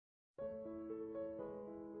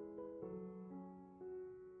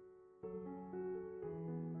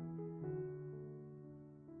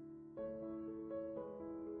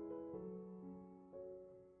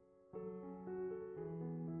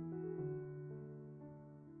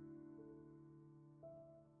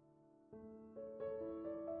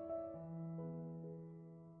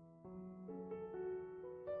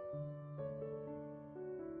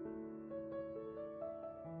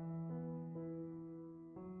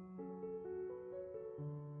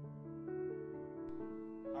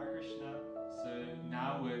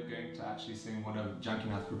actually sing one of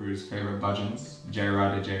Jankinath Prabhu's favourite bhajans, Jai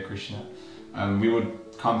Radha Jai Krishna. We would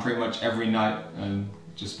come pretty much every night,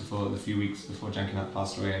 just before the few weeks before Jankinath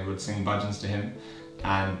passed away, and would sing bhajans to him.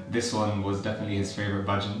 And this one was definitely his favourite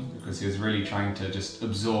bhajan because he was really trying to just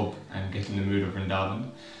absorb and get in the mood of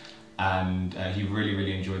Vrindavan. And he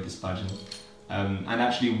really enjoyed this bhajan. And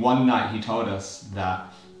actually one night he told us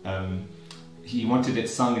that he wanted it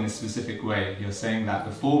sung in a specific way. He was saying that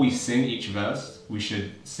before we sing each verse, we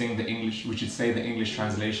should say the English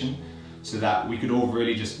translation, so that we could all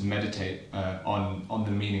really just meditate on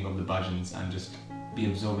the meaning of the bhajans and just be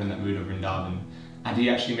absorbed in that mood of Vrindavan. And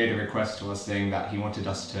he actually made a request to us saying that he wanted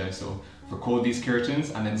us to sort of record these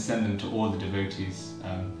kirtans and then send them to all the devotees.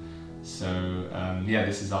 Yeah,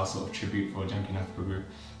 this is our sort of tribute for Jankinath Prabhu.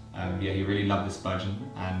 Yeah, he really loved this bhajan,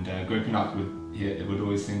 and Gopinath would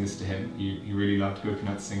always sing this to him. He really loved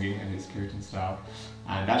Gopinath singing and his kirtan style.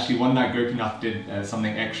 And actually one night Gopinath did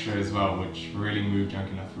something extra as well, which really moved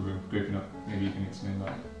Jankinath Prabhu. Gopinath, maybe you can explain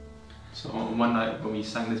that. So one night when we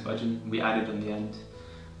sang this bhajan, we added on the end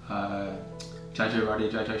Jai Jai Radhe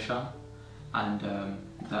Jai Jai Shah, and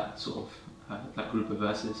that sort of that group of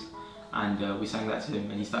verses, and we sang that to him,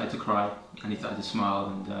 and he started to cry and he started to smile,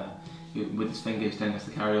 and with his finger he was telling us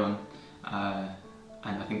to carry on,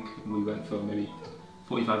 and I think we went for maybe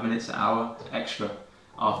 45 minutes, an hour extra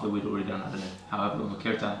after we'd already done, I don't know, however long a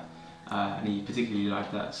kirtan, and he particularly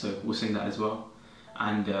liked that, so we'll sing that as well.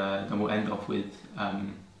 And then we'll end off with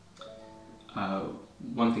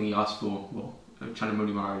one thing he asked for. Well,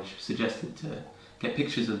 Chandramani Maharaj suggested to get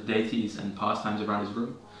pictures of the deities and pastimes around his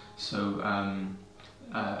room. So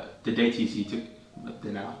the deities he took,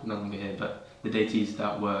 they're now no longer here, but the deities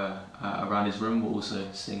that were around his room will also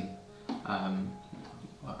sing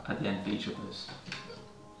at the end for each of those.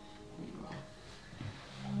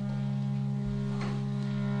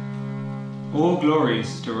 All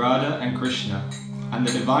glories to Radha and Krishna and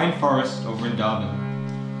the divine forest of Vrindavan.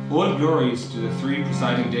 All glories to the three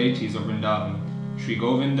presiding deities of Vrindavan, Sri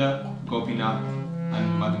Govinda, Gopinath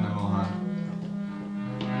and Madana Mohan.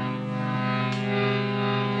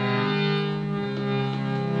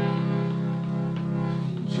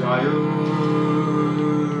 Jayo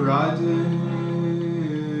Radhe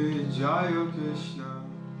Jayo Krishna.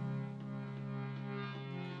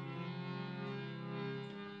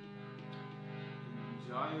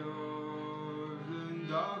 Jayo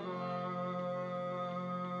Vrindavan.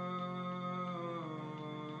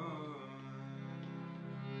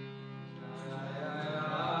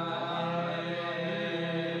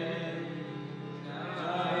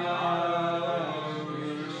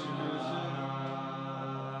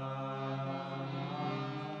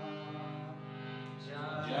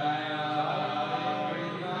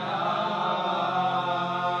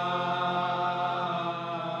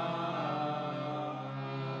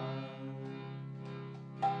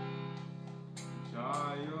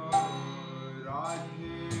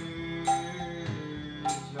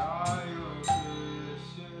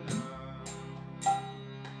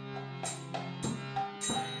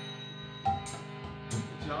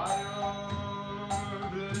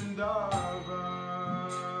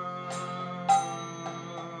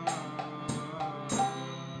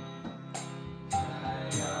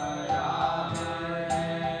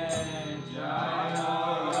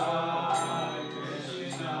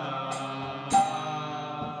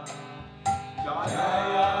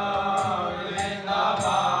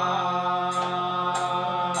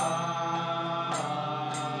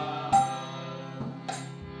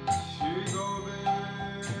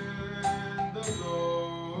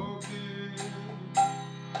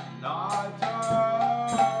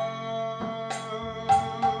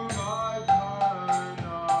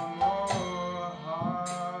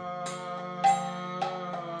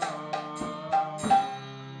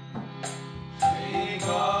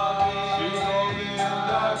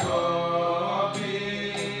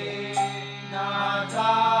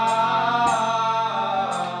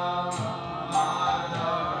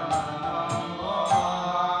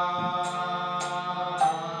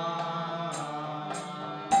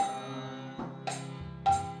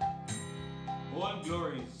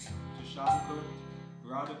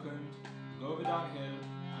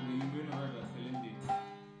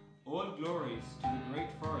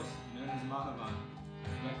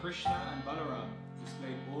 Krishna and Balaram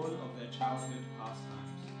displayed all of their childhood pastimes.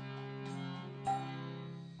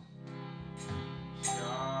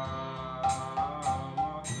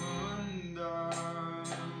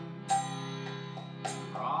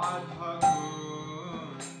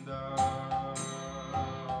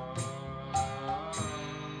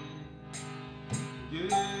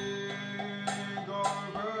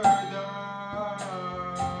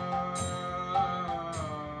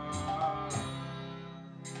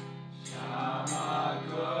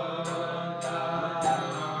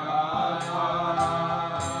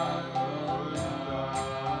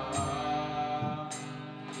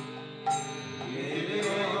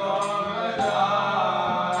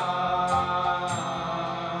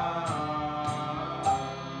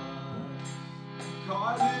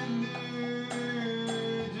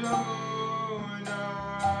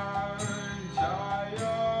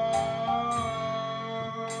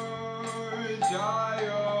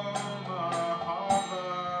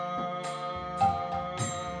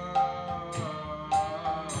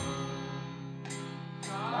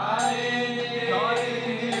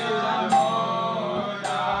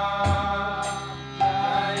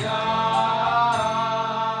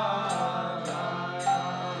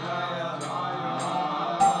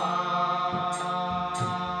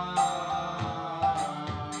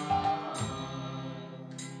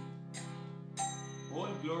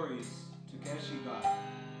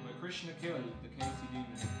 Krishna killed the Kasi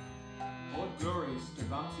demon. All glories to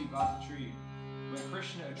Bhakti tree, where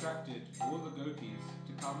Krishna attracted all the gopis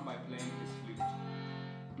to come by playing his flute.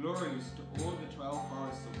 Glories to all the 12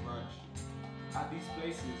 forests of Braj. At these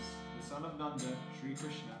places, the son of Nanda, Sri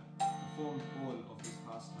Krishna, performed all of his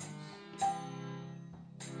pastimes.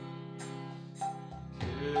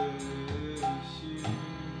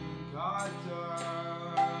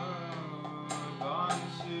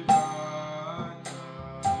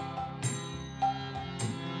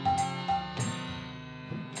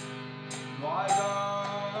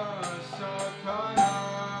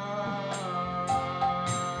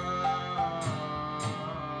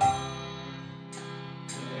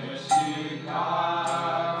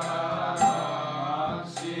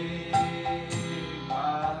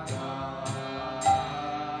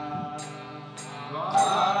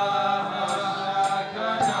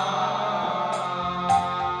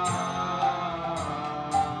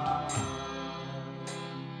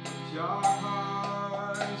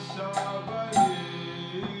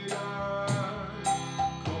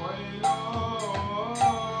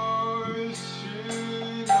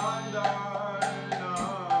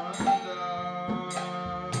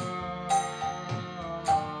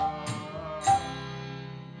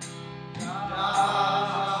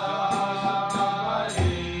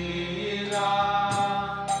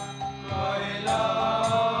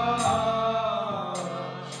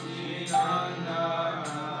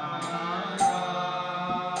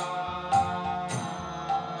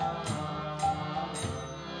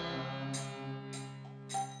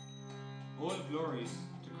 All glories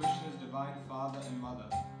to Krishna's divine father and mother,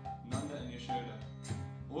 Nanda and Yashoda.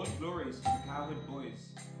 All glories to the cowherd boys,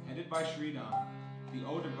 headed by Sridham, the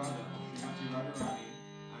older brother of Srimati Radharani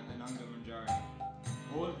and Ananga Manjari.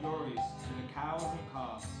 All glories to the cows and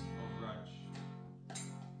calves of Raj.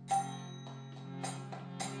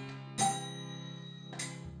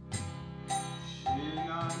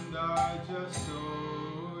 Srinanda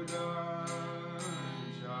Jasoda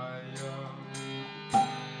Jaya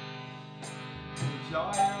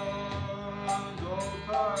Jaya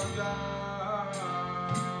Gopaga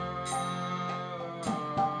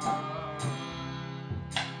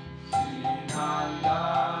Srinanda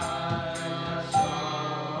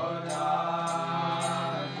Jasoda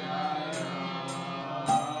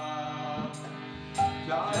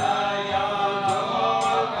Jaya Jaya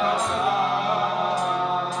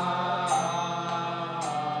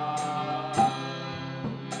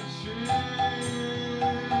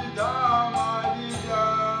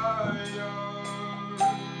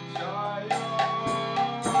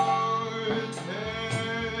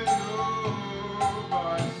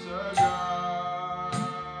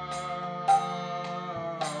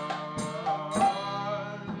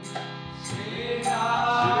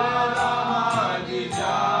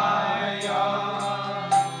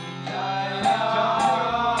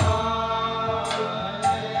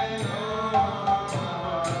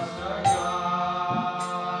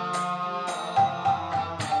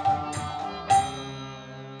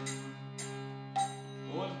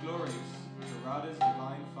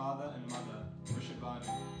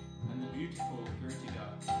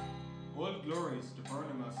All glories to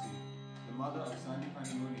Purnamasi, the mother of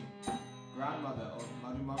Sandipani Muni, grandmother of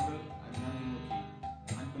Madhumangal and Nandimukhi,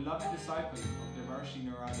 and beloved disciple of Devarshi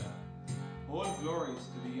Narada. All glories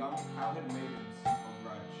to the young cowherd maidens of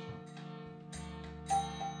Raj.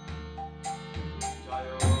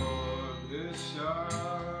 Jayo Visha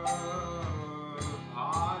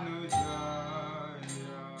Bhanujaya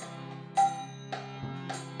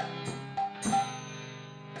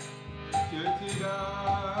Kirtida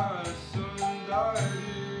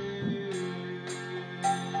Sundari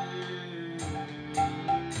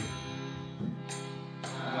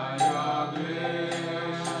Jaya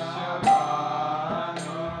Visha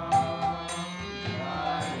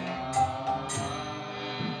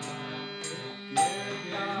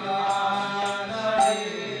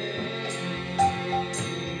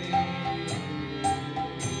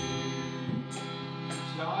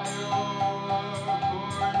Jaya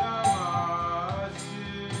Purna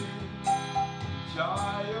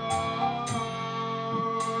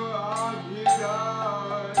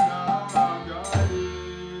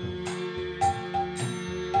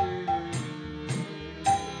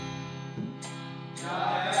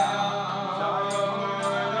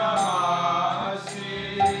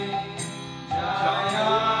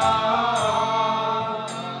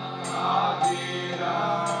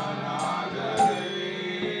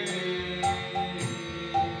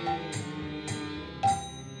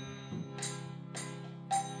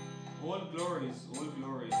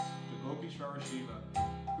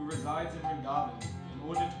resides in Vrindavan in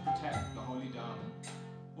order to protect the holy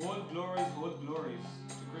Dham. All glories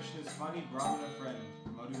to Krishna's funny Brahmana friend,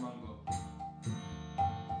 Madhu Mangal.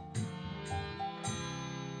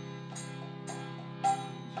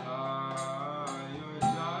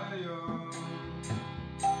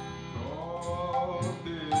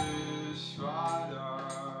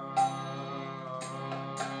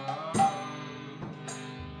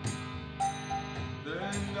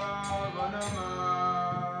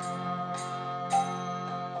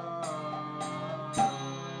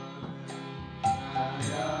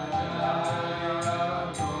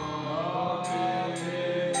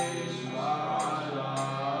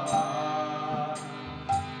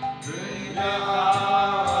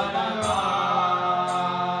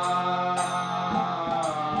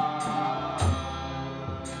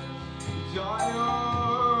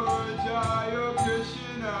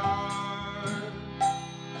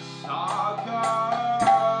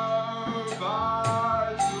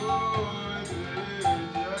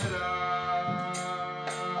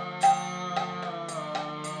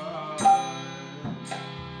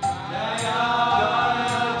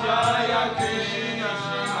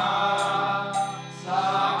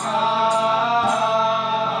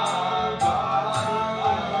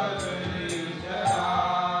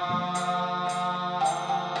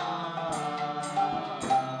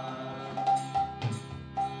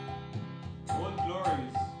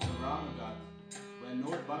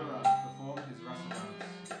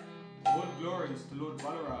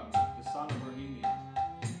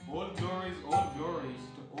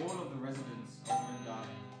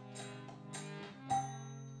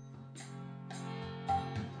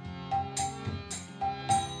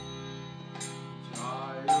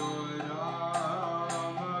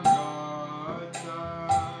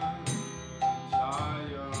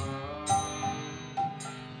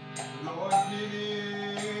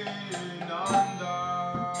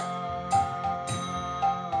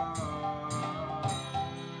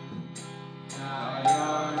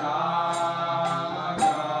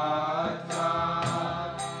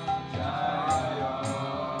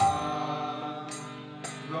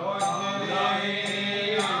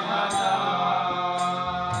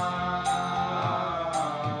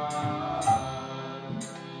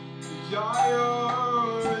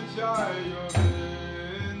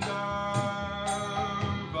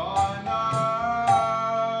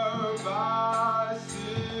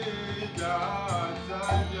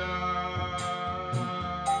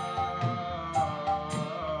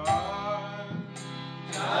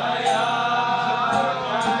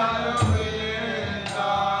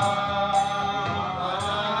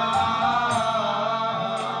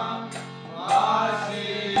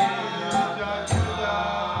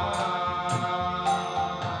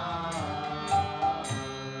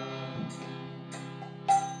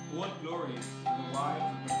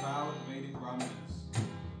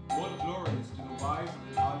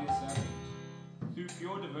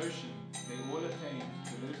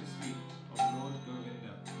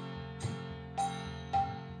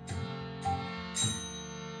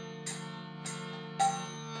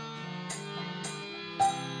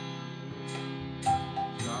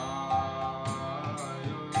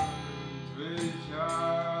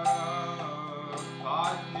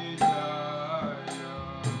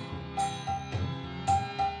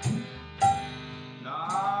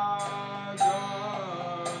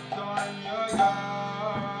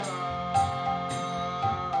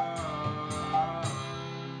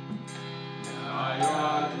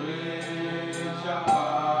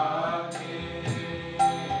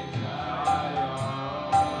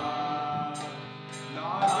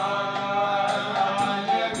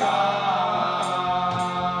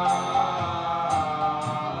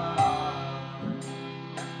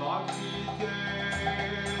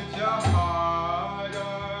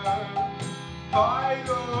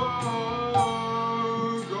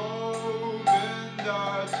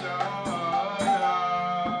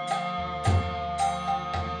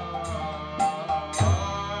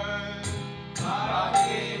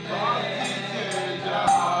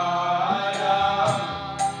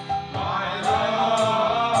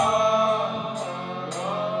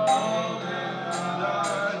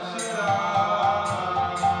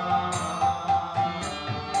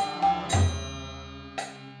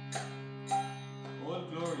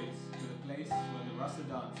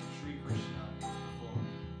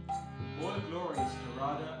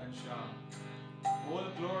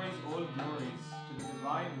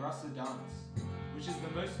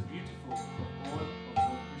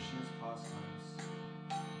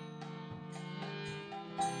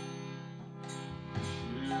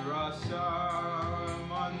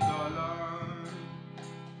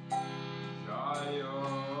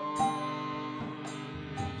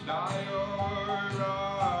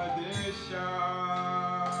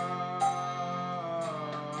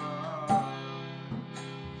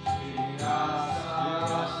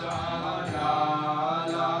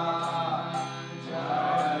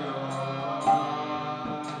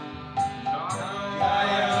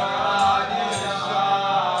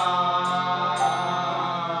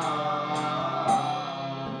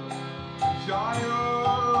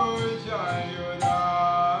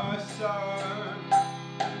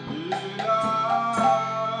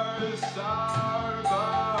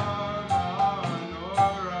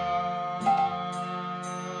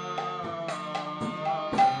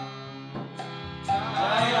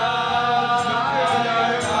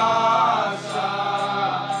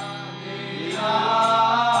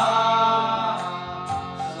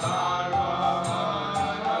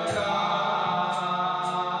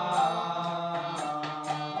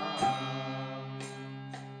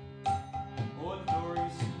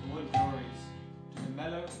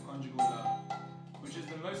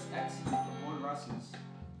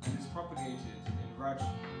 And is propagated in Raj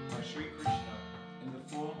by Sri Krishna in the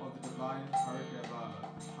form of the divine Harikayabhava,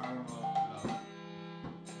 Parama love.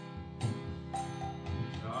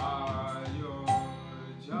 Jayo,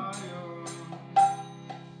 Jayo,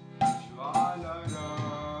 Jvala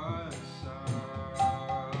Rasa,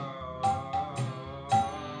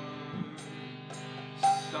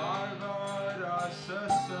 Sarva Rasa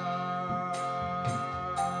Sa.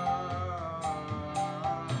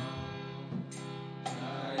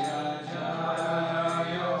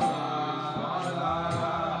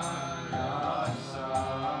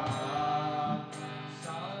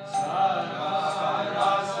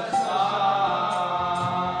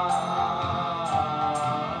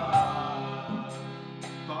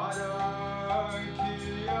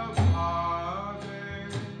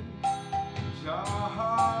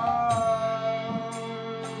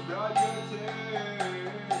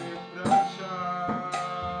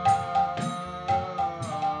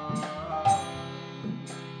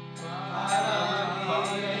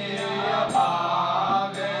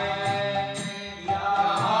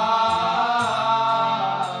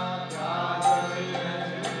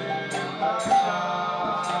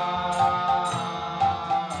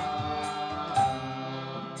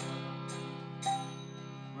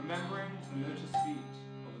 Remembering the lotus feet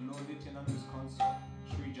of Lord Nityananda's consort,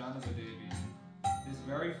 Sri Janava-Devi, this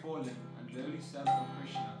very fallen and lowly servant of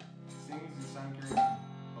Krishna sings the Sankirtan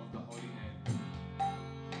of the holy name.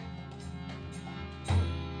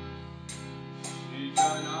 Shri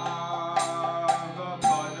Janava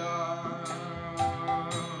Pada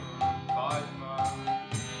Padma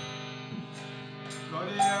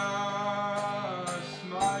Koriya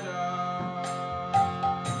Smara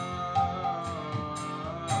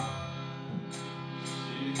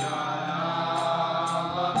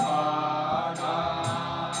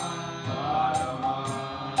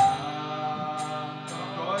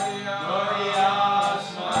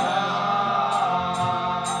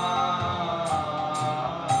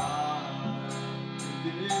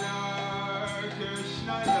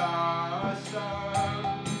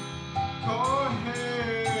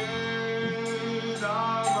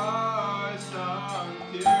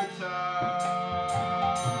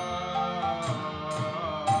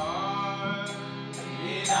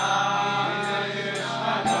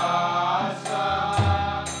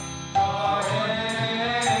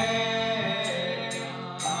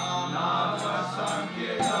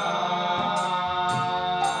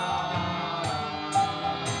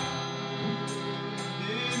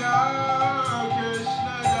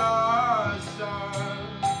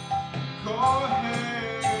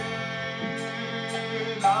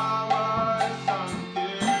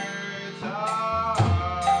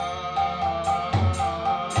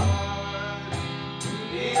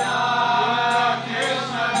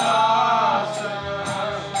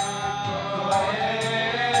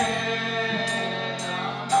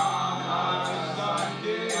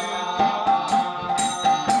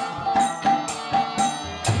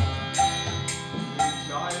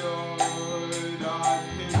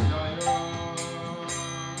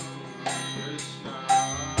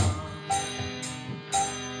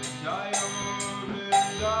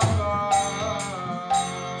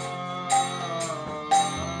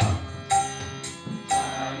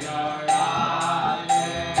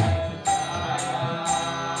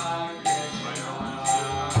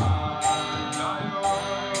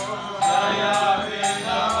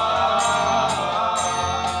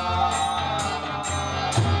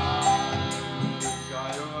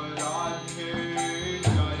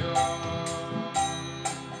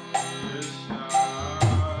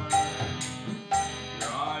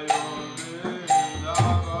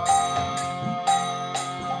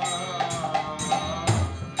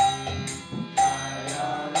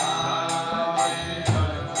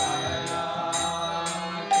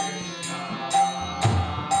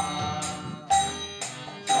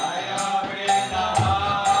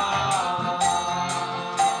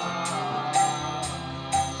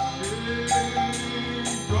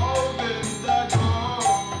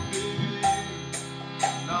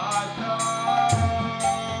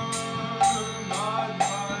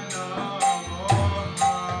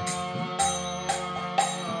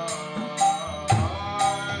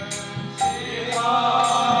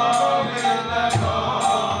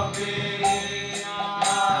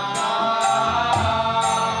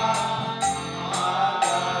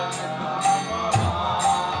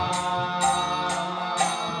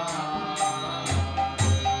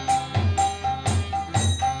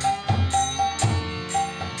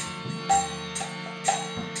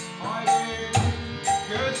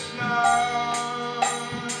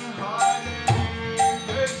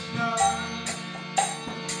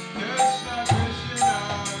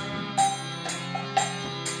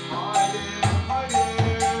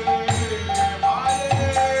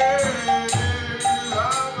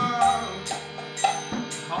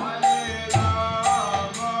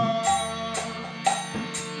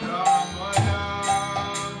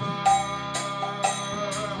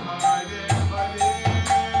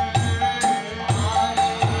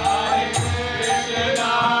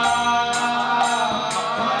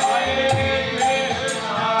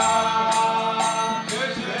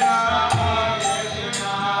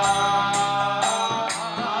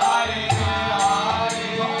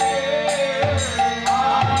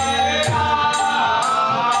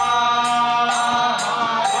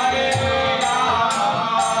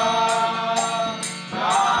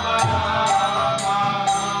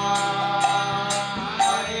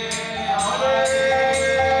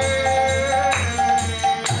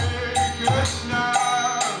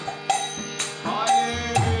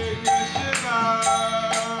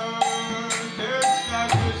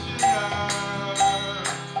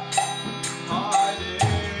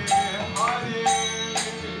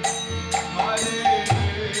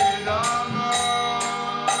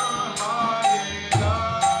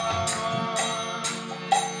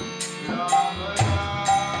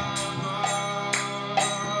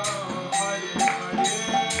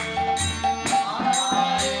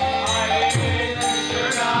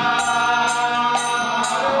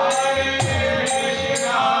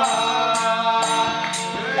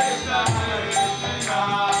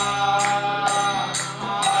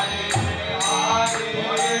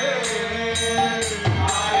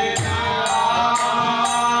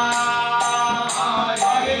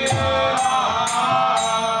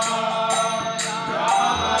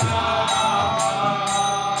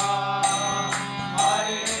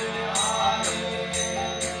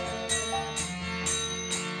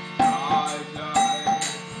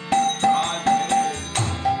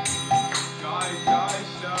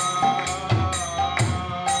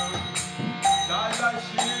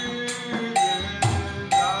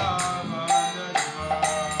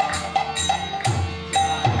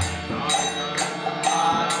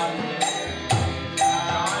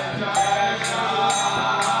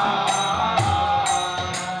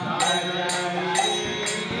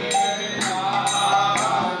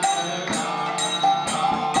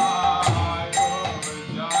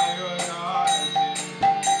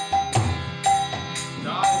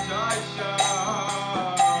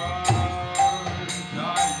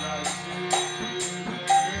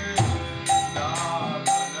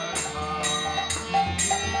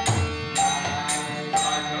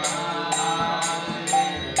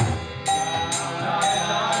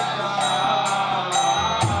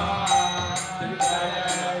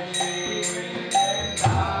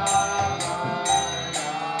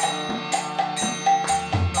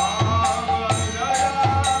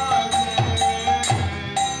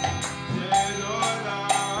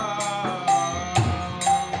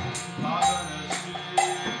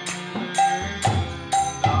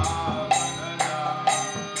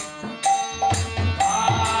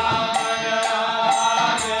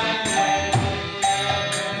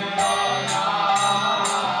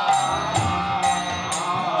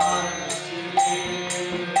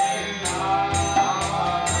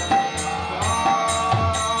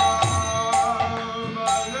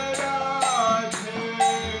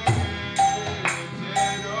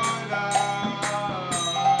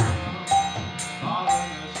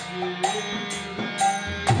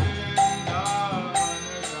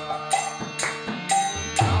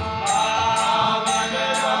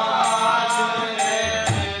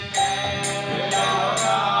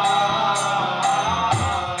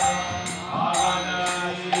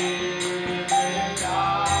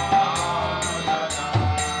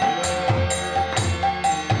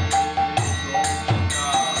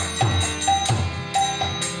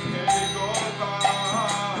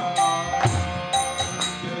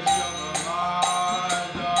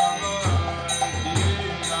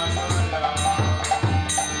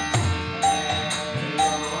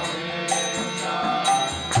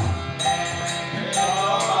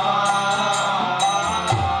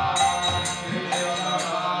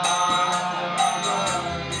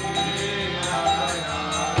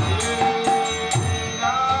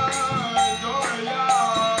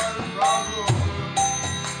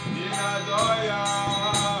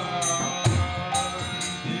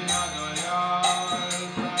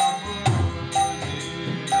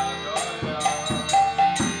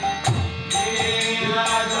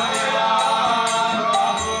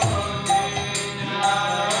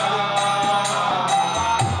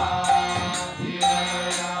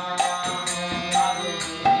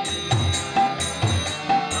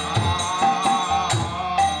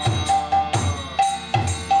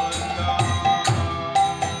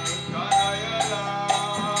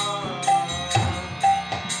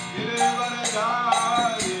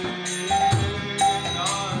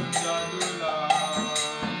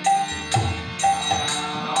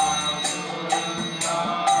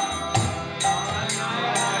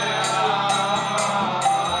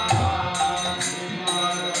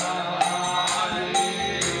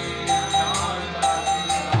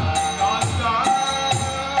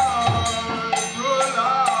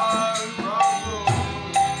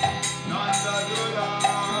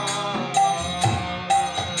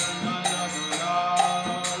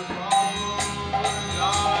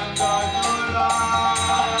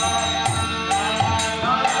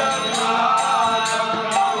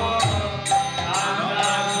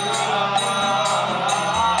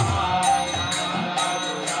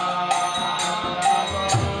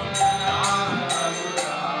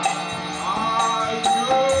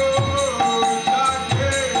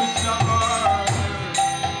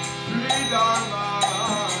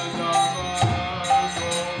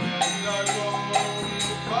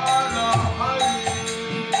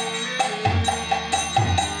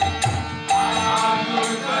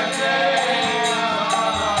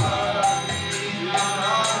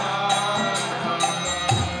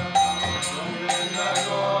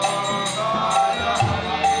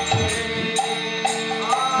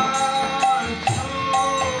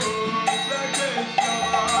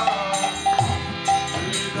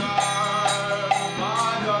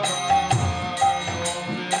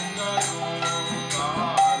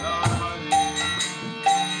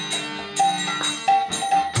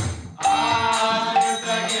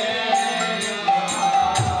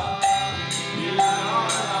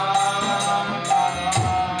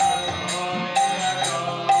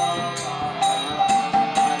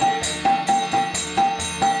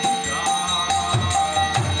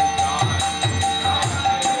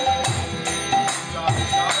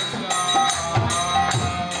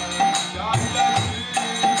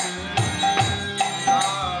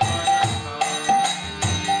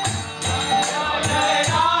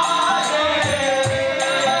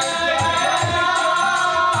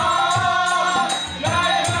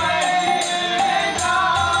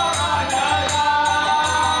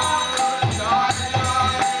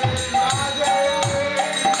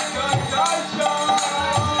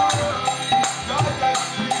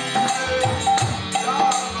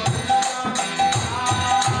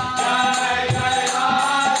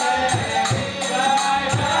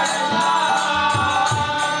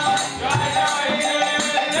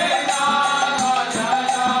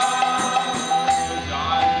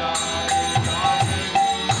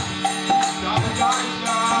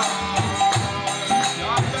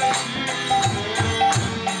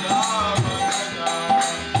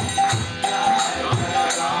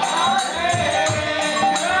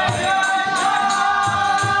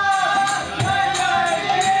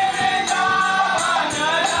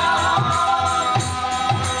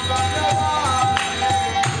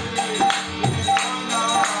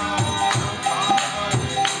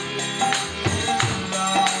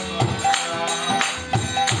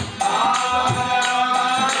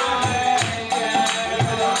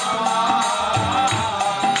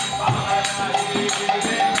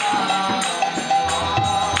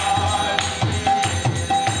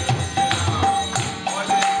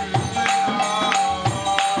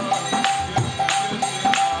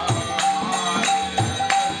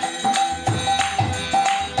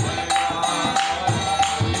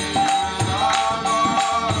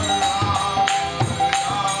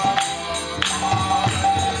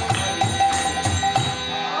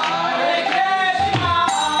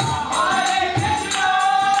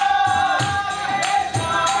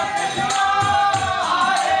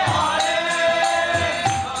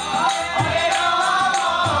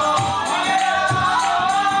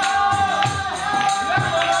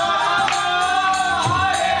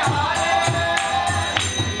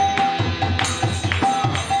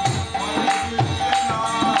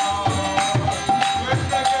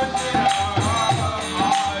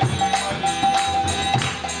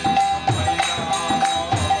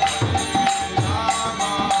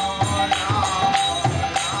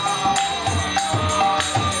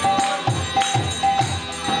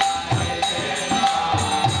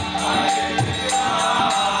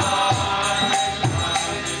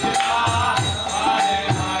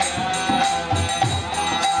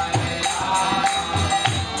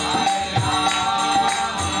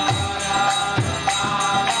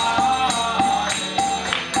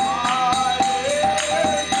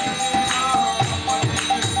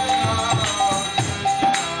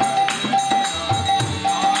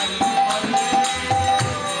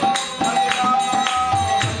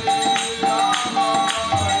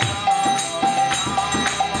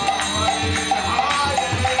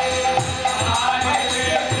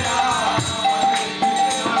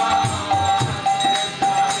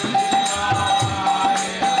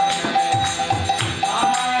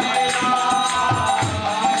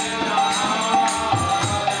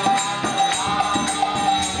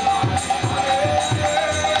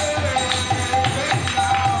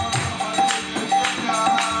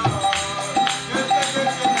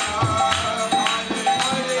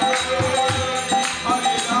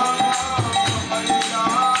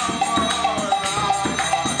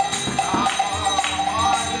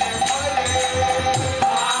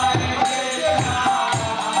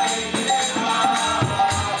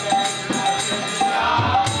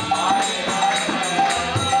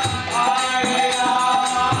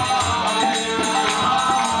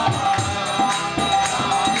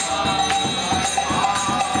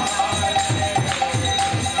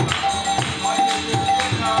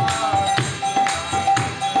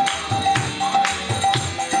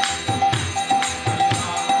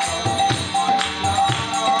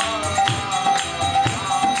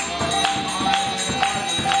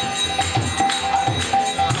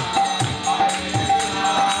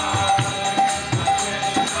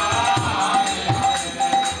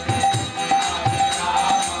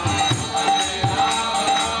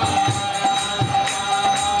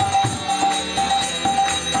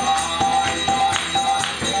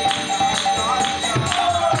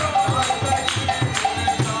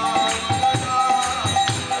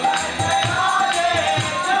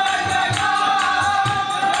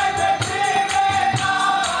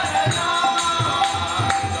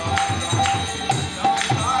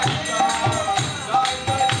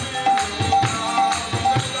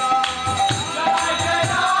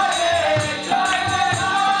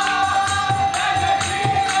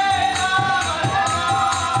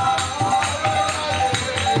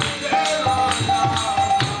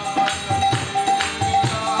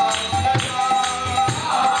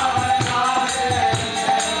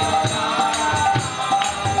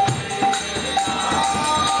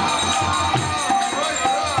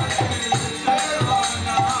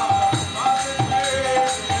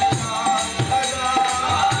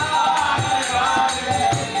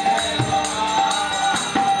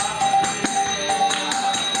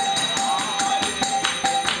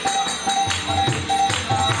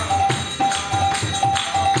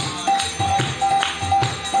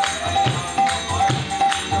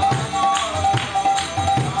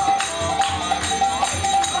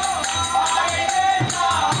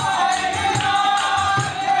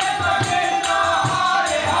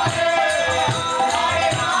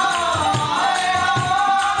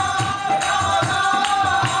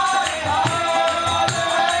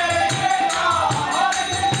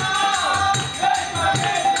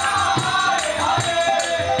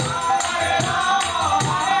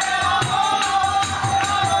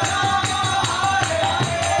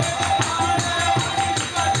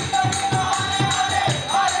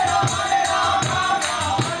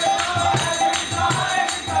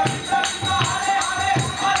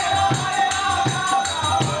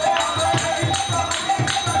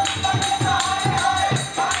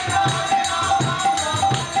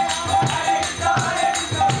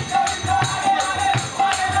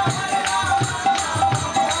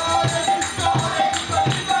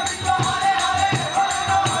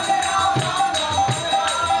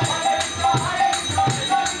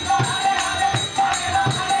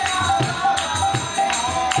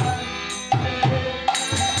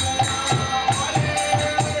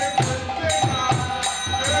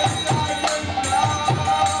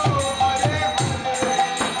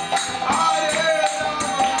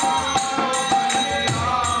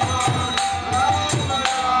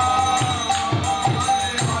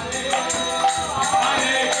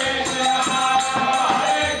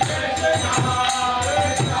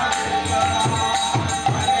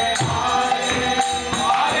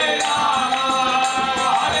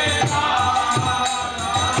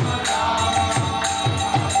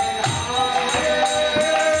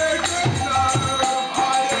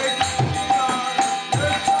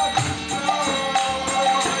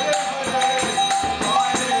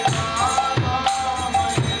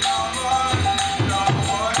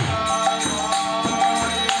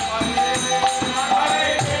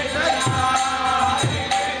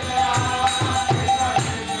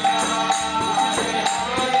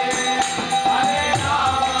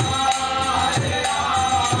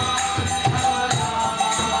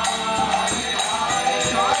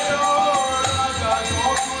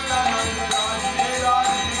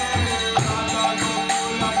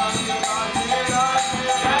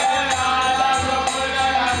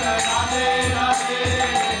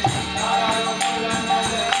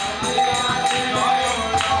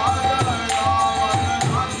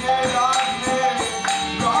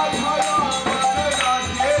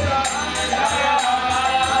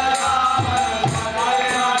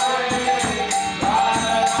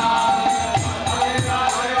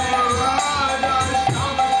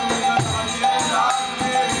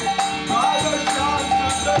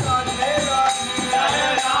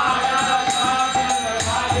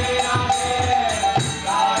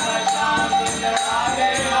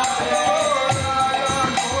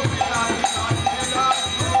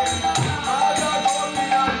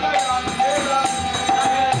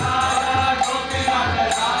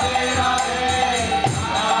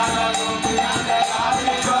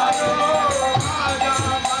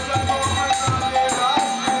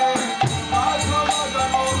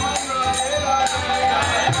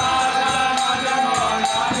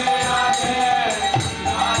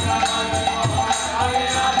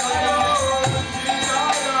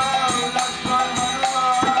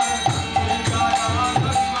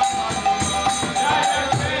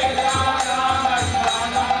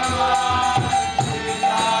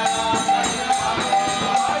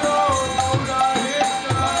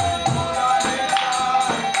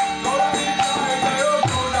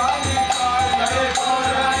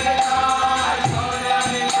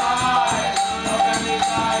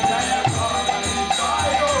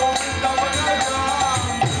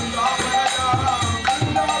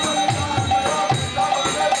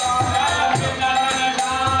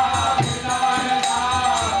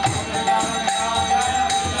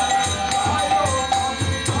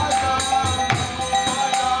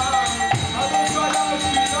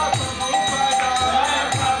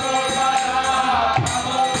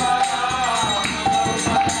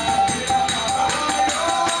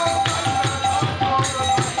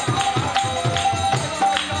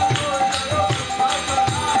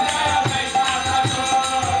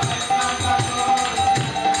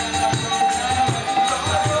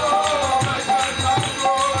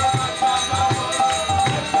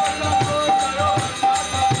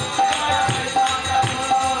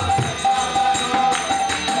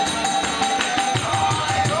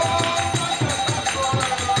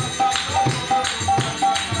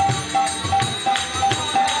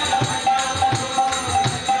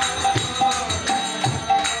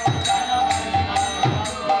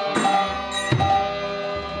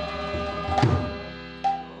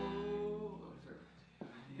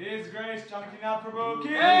His Grace Jankinath Prabhu ki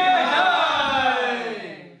Jai!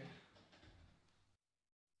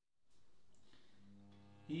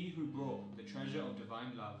 He who brought the treasure of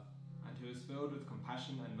divine love and who is filled with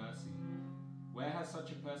compassion and mercy, where has such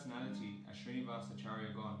a personality as Srinivas Acharya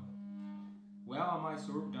gone? Where are my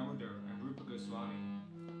Sarup Damodar and Rupa Goswami?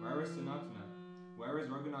 Where is Sanatana? Where is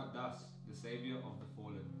Raghunath Das, the saviour of the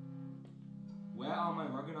fallen? Where are my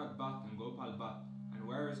Raghunath Bhatt and Gopal Bhatt, and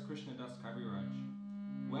where is Krishna Das Kaviraj?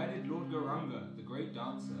 Where did Lord Gauranga, the great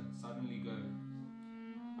dancer, suddenly go?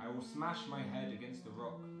 I will smash my head against the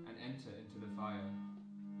rock and enter into the fire.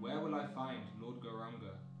 Where will I find Lord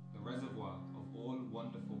Gauranga, the reservoir of all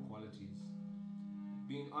wonderful qualities?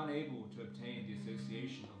 Being unable to obtain the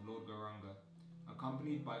association of Lord Gauranga,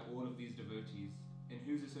 accompanied by all of these devotees, in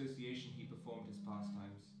whose association he performed his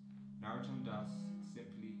pastimes, Narottam Das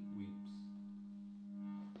simply weeps.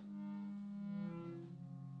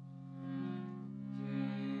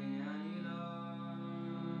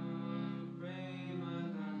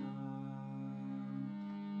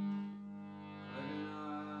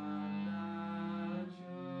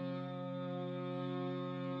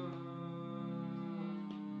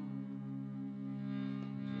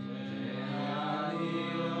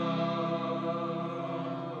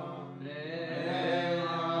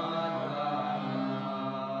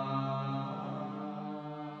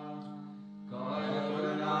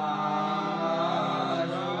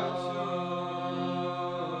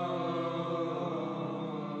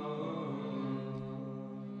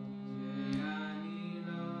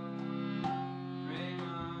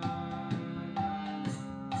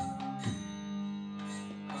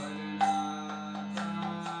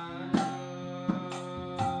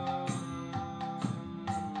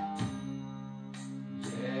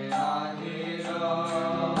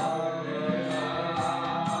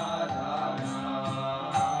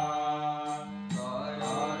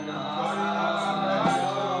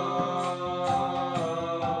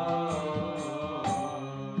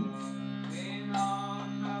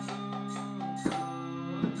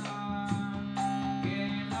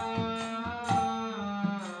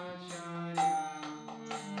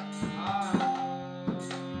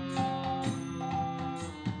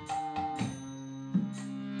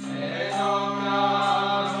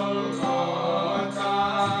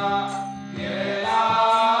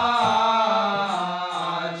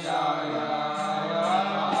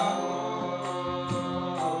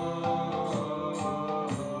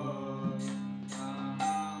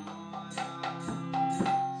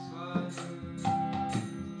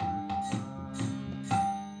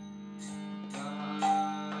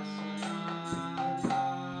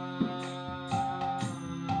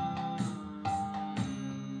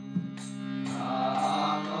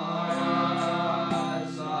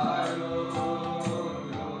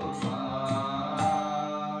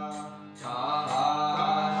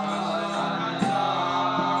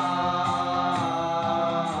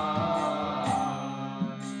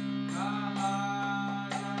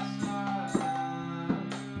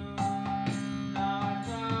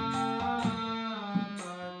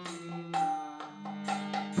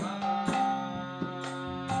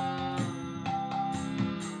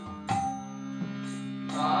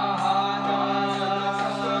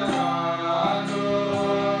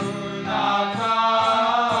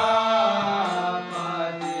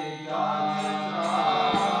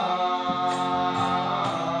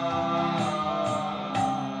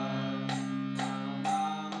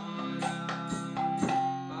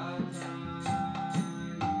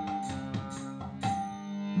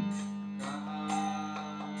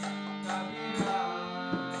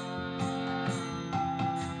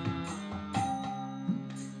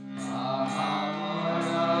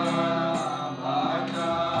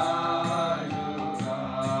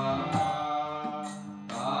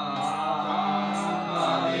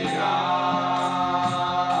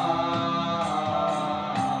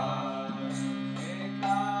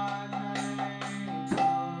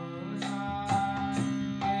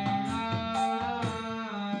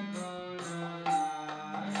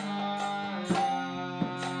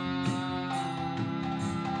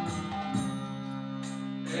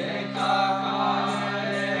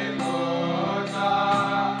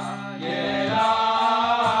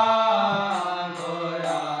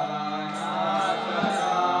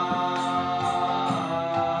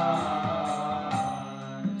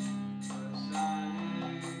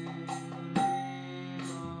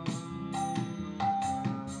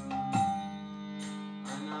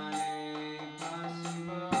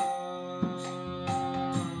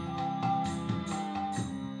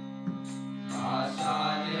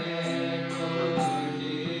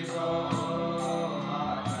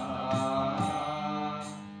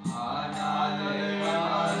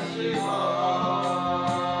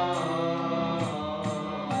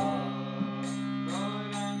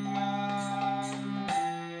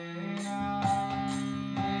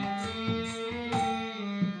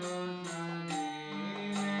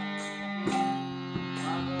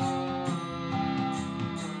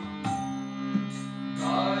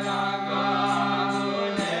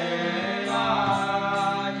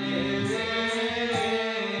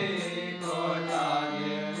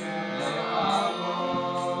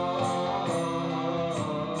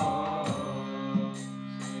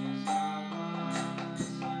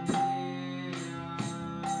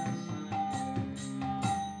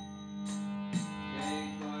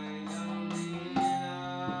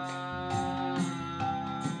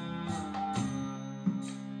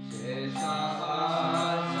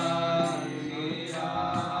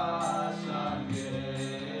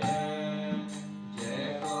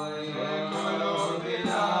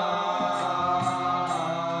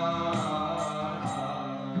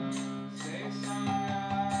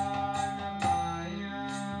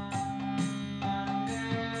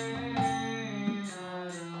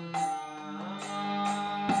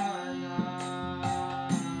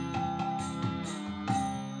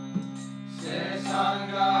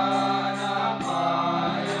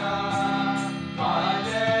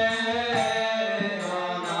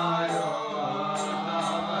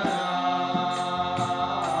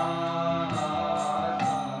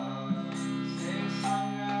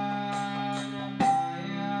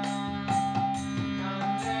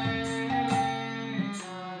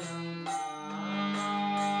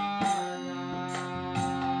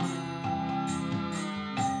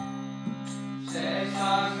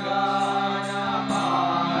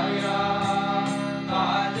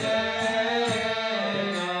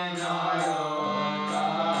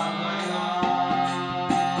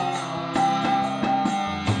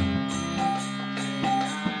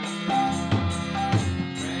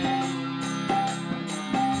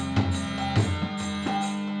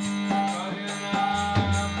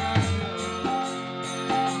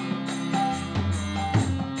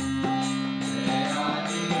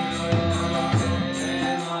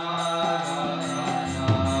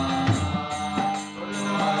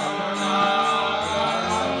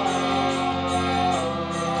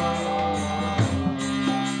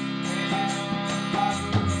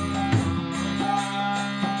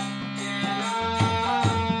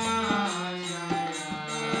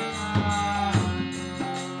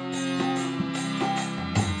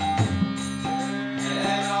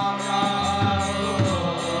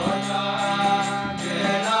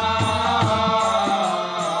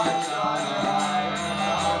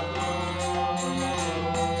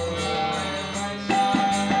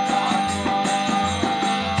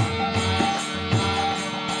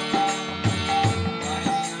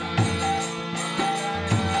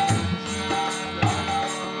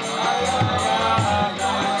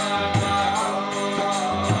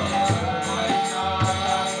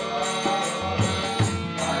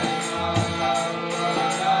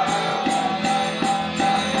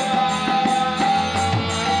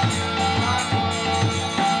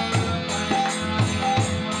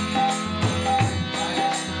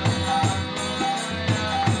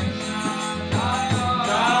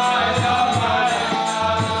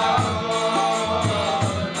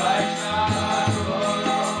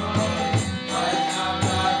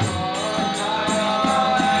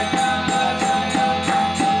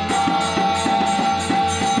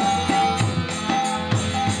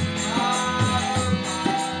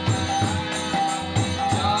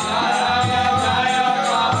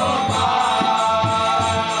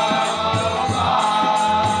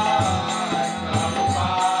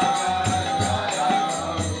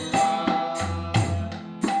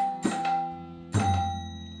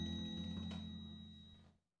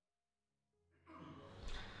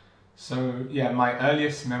 So yeah, my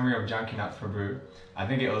earliest memory of Jankinath Prabhu, I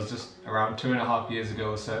think it was just around 2.5 years ago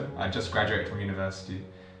or so. I just graduated from university,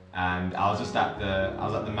 and I was just at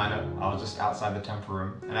the manor. I was just outside the temple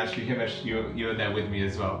room, and actually Himesh, you were there with me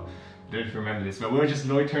as well. I don't know if you remember this, but we were just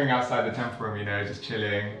loitering outside the temple room, just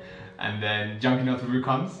chilling. And then Jankinath Prabhu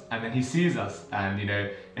comes, and then he sees us, and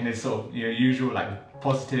in his sort of usual like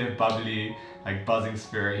positive, bubbly, like buzzing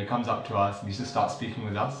spirit, he comes up to us and he just starts speaking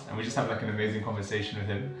with us, and we just have like an amazing conversation with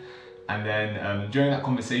him. And then during that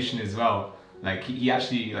conversation as well, like he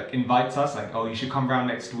actually like invites us, like, oh, you should come round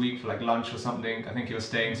next week for like lunch or something. I think he was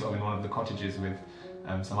staying sort of in one of the cottages with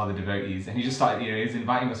some other devotees, and he just started, he was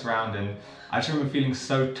inviting us around, and I just remember feeling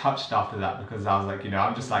so touched after that, because I was like,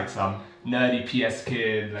 I'm just like some nerdy PS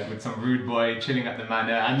kid, like with some rude boy chilling at the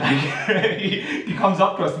manor, and like he comes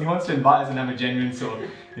up to us and he wants to invite us and have a genuine sort of,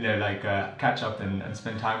 catch up and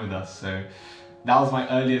spend time with us. So that was my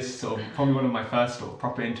earliest sort of, probably one of my first sort of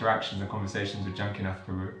proper interactions and conversations with Jankinath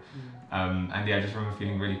Prabhu. And yeah, I just remember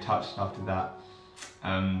feeling really touched after that.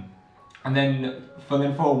 And then for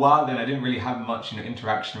a while then I didn't really have much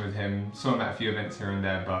interaction with him. Saw him at a few events here and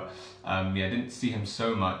there, but yeah, I didn't see him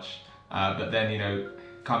so much. But then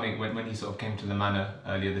coming when he sort of came to the manor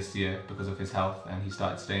earlier this year because of his health, and he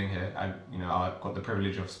started staying here, I got the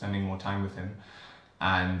privilege of spending more time with him.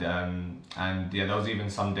 And yeah, there was even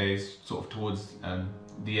some days sort of towards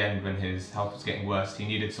the end when his health was getting worse, he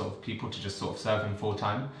needed sort of people to just sort of serve him full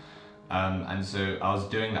time. And so I was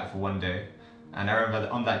doing that for one day. And I remember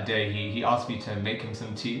that on that day, he asked me to make him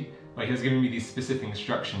some tea, but he was giving me these specific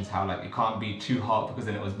instructions, how like it can't be too hot because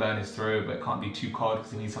then it was burn his throat, but it can't be too cold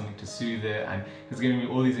because he needs something to soothe it. And he was giving me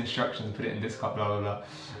all these instructions, put it in this cup, blah, blah, blah.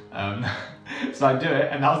 So I do it,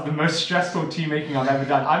 and that was the most stressful tea making I've ever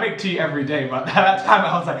done. I make tea every day, but at that time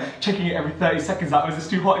I was like checking it every 30 seconds, like, is this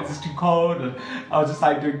too hot, is this too cold? And I was just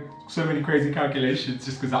like doing so many crazy calculations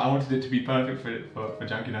just because I wanted it to be perfect for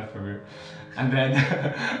Jankinath Prabhu. And then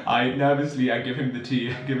I nervously give him the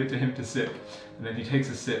tea, give it to him to sip, and then he takes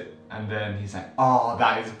a sip, and then he's like, oh,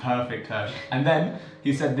 that is perfect, Hirsch. And then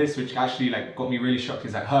he said this, which actually like got me really shocked.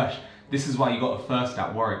 He's like, Hirsch, this is why you got a first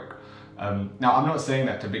at Warwick. Now I'm not saying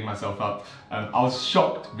that to big myself up. I was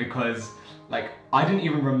shocked because like I didn't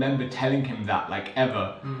even remember telling him that like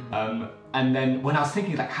ever. And then when I was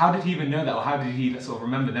thinking like, how did he even know that, or how did he sort of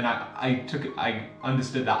remember? Then I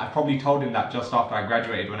understood that I probably told him that just after I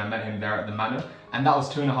graduated, when I met him there at the Manor, and that was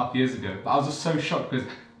 2.5 years ago. But I was just so shocked because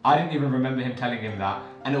I didn't even remember him telling him that,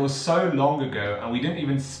 and it was so long ago, and we didn't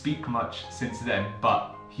even speak much since then.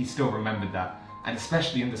 But he still remembered that, and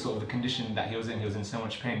especially in the sort of the condition that he was in so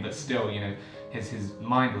much pain. But still, you know, his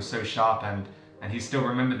mind was so sharp, and he still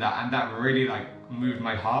remembered that, and that really like moved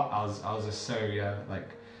my heart. I was just so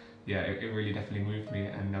it really definitely moved me,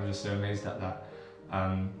 and I was just so amazed at that.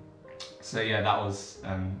 So yeah, that was,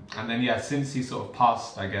 and then yeah, since he sort of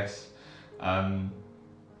passed, I guess,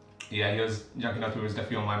 he was, Jagannath was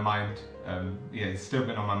definitely on my mind. It's still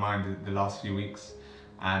been on my mind the last few weeks,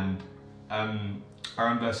 and I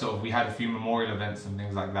remember sort of we had a few memorial events and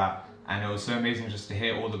things like that, and it was so amazing just to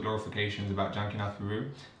hear all the glorifications about Jagannath Prabhu.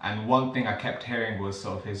 And one thing I kept hearing was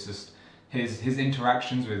sort of his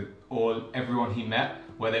interactions with everyone he met,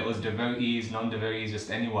 whether it was devotees, non-devotees,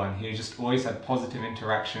 just anyone. He just always had positive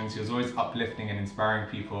interactions. He was always uplifting and inspiring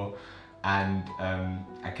people. And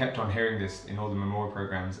I kept on hearing this in all the memorial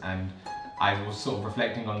programs, and I was sort of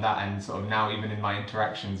reflecting on that, and sort of now even in my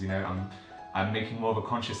interactions, you know, I'm making more of a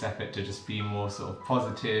conscious effort to just be more sort of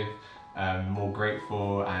positive, more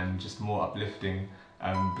grateful, and just more uplifting,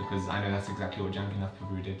 because I know that's exactly what Jagannath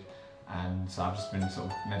Prabhu did. And so I've just been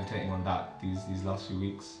sort of meditating on that these last few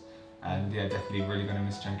weeks. And yeah, definitely really going to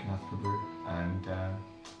miss Jagannath Prabhu. And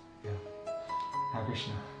Hare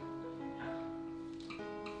Krishna.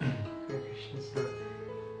 Hare Krishna. So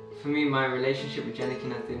for me, my relationship with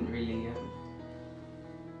Jagannath didn't really.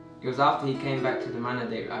 It was after he came back to the Manor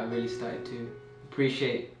that I really started to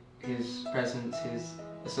appreciate his presence, his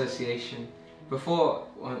association. Before,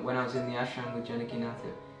 when I was in the ashram with Jagannath,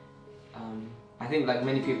 I think, like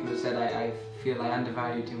many people have said, I feel I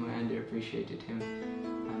undervalued him, I underappreciated him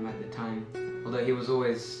at the time. Although he was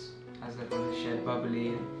always, as everyone has shared, bubbly,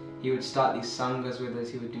 and he would start these sanghas with us.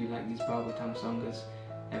 He would do like these Bhagavatam sanghas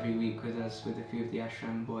every week with us, with a few of the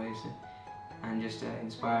ashram boys, and just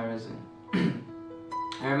inspire us. And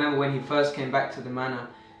I remember when he first came back to the Manor,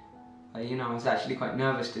 you know, I was actually quite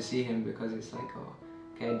nervous to see him, because it's like, oh,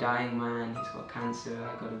 okay, a dying man, he's got cancer,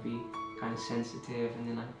 I got to be kind of sensitive. And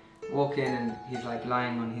then I walk in and he's like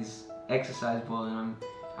lying on his exercise ball, and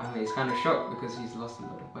he's kind of shocked because he's lost a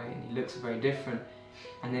lot of weight and he looks very different.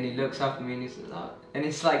 And then he looks up at me and he says, oh, and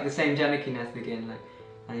it's like the same Jagannath again, like,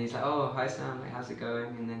 and he's like, oh, hi Sam, like, how's it going?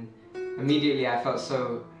 And then immediately I felt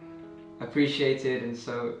so appreciated, and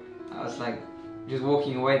so I was like, just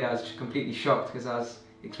walking away there, I was just completely shocked, because I was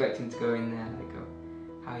expecting to go in there like, oh,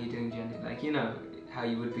 how are you doing, Jagannath? Like, you know, how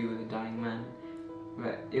you would be with a dying man.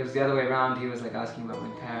 But it was the other way around. He was like asking about my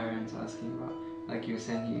parents, asking about, like you were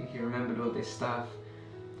saying, he remembered all this stuff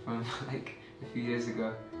from like a few years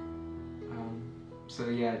ago. So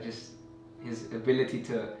yeah, just his ability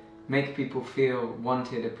to make people feel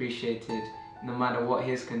wanted, appreciated, no matter what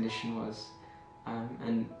his condition was.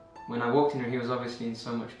 And when I walked in here, he was obviously in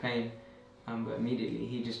so much pain, but immediately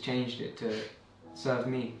he just changed it to serve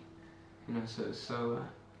me. You know, so it was so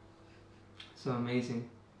amazing.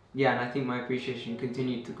 Yeah, and I think my appreciation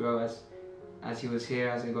continued to grow as he was here,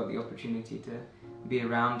 as I got the opportunity to be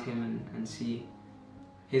around him and see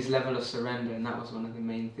his level of surrender. And that was one of the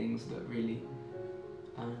main things that really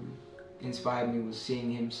inspired me, was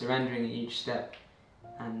seeing him surrendering at each step.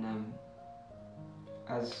 And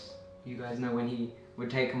as you guys know, when he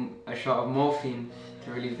would take a shot of morphine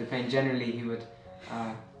to relieve the pain, generally he would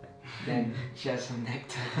then share some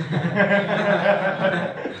nectar.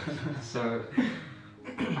 So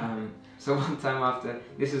one time after,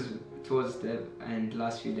 this is towards the end,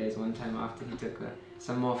 last few days, one time after he took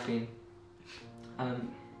some morphine,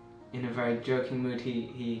 in a very joking mood,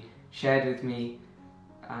 he shared with me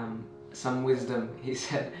some wisdom. He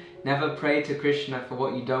said, never pray to Krishna for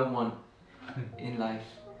what you don't want in life.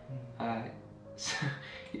 So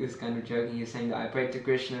he was kind of joking. He was saying that I prayed to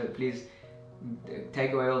Krishna, please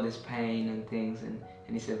take away all this pain and things, and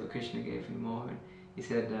he said, but Krishna gave me more. And he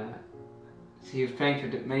said, so he was praying for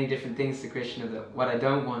many different things to Krishna, that what I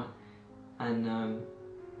don't want, and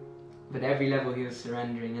but every level he was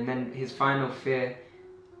surrendering. And then his final fear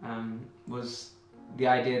was the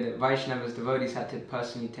idea that Vaishnavas, devotees, had to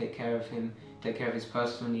personally take care of him, take care of his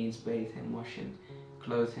personal needs, bathe him, wash him,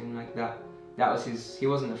 clothe him, like that. That was his. He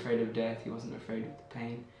wasn't afraid of death, he wasn't afraid of the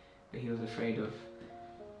pain, but he was afraid of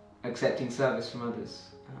accepting service from others.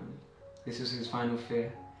 This was his final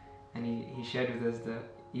fear. and he shared with us that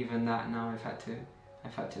even that now I've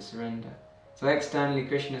had to surrender. So externally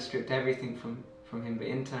Krishna stripped everything from him, but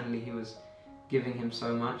internally he was giving him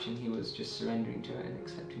so much, and he was just surrendering to it and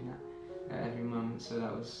accepting that at every moment. So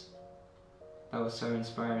that was so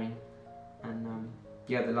inspiring. And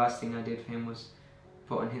yeah, the last thing I did for him was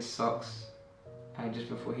put on his socks just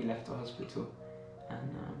before he left the hospital,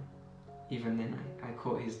 and even then I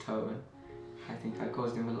caught his toe, and I think I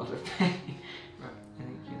caused him a lot of pain. But I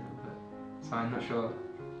think, you know, but so I'm not sure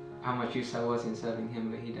how much use I was in serving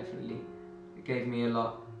him, but he definitely gave me a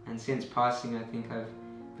lot. And since passing, I think I've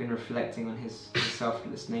been reflecting on his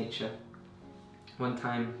selfless nature. One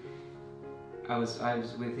time I was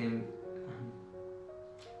with him,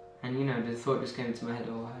 and you know, the thought just came into my head,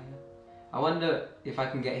 oh, I wonder if I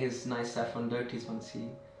can get his nice saffron dhotis once he,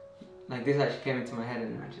 like, this actually came into my head,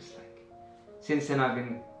 and I just like, since then I've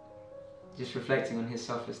been just reflecting on his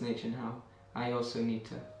selfless nature and how I also need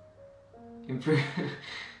to improve.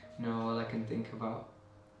 You know, all I can think about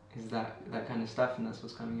is that kind of stuff, and that's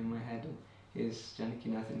what's coming in my head. And is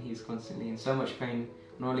Janakinath, and he's constantly in so much pain,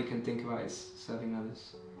 and all he can think about is serving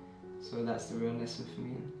others. So that's the real lesson for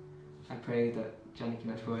me, and I pray that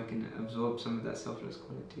Janakinath will can absorb some of that selfless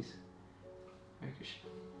qualities. Hare Krishna.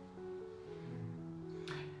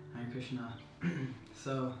 Hare Krishna.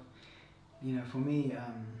 So, you know, for me,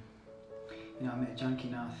 you know, I met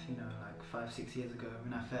Janakinath, you know, like 5-6 years ago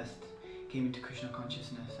when I first came into Krishna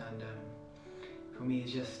consciousness, and for me,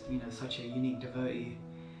 he's just, you know, such a unique devotee.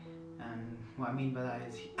 And what I mean by that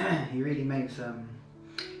is he really makes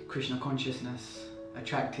Krishna consciousness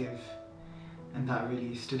attractive, and that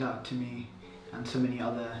really stood out to me and so many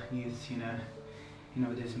other youths, you know,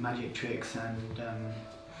 with his magic tricks, and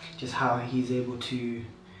just how he's able to,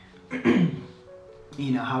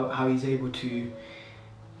 you know, how he's able to,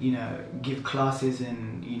 you know, give classes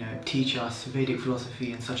and, you know, teach us Vedic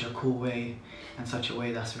philosophy in such a cool way, and such a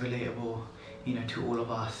way that's relatable, you know, to all of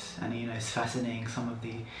us. And, you know, it's fascinating, some of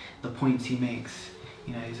the points he makes.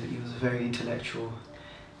 You know, he was a very intellectual,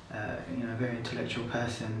 you know, very intellectual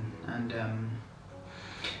person. And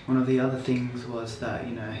one of the other things was that,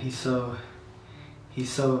 you know, he's so,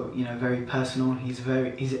 you know, very personal. He's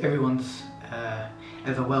everyone's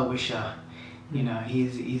ever well-wisher. You know,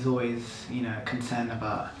 he's always, you know, concerned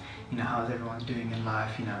about, you know, how's everyone's doing in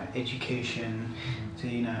life, you know, education. So,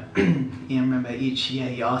 you know, I remember each year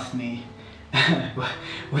he asked me,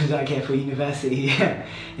 what did I get for university?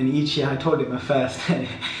 And each year I told him at first,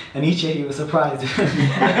 and each year he was surprised.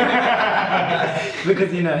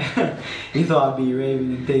 Because, you know, he thought I'd be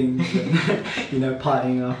raving and things, and, you know,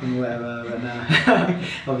 partying up and whatever,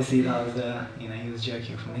 but obviously that was, you know, he was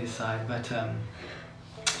joking from his side. But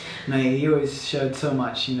no, he always showed so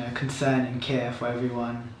much, you know, concern and care for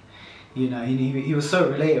everyone. You know, he was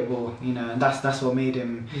so relatable, you know, and that's what made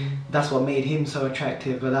him, that's what made him so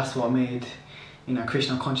attractive, but that's what made, you know,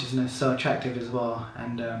 Krishna consciousness so attractive as well.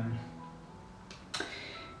 And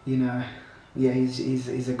you know, yeah,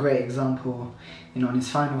 he's a great example. You know, in his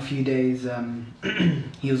final few days,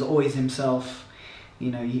 he was always himself.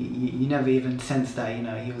 You know, you never even sensed that, you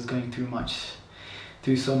know, he was going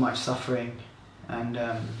through so much suffering. And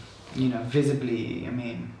you know, visibly, I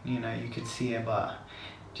mean, you know, you could see it, but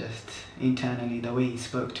just internally, the way he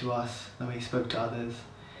spoke to us, the way he spoke to others,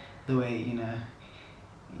 the way, you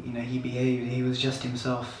know, he behaved, he was just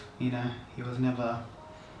himself. You know, he was never,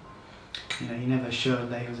 you know, he never showed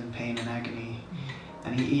that he was in pain and agony.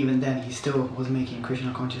 And even then, he still was making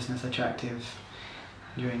Krishna consciousness attractive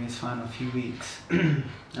during his final few weeks.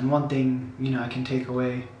 And one thing, you know, I can take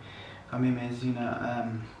away from him is, you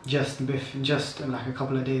know, just like a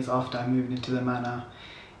couple of days after I moved into the manor,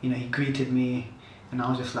 you know, he greeted me, and I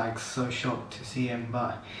was just like so shocked to see him.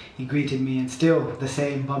 But he greeted me, and still the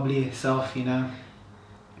same bubbly self, you know.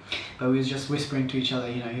 But we was just whispering to each other,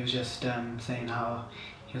 you know. He was just saying how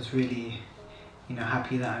he was really, you know,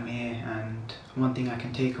 happy that I'm here. And one thing I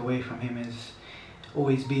can take away from him is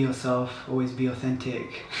always be yourself, always be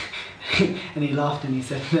authentic. And he laughed and he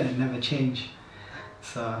said, never change.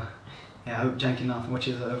 So yeah, I hope Janakinath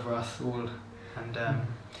watches over us all. And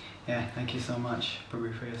yeah, thank you so much,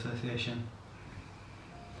 Prabhu, for your association.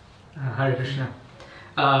 Hare Krishna.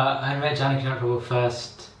 I met Janakinath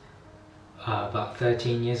first about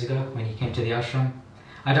 13 years ago when he came to the ashram.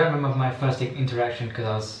 I don't remember my first interaction because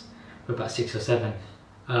I was about 6 or 7.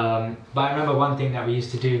 But I remember one thing that we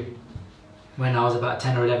used to do when I was about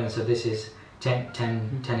 10 or 11, so this is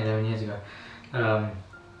 11 years ago.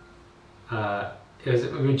 We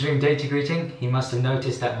were doing deity greeting. He must have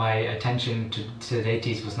noticed that my attention to the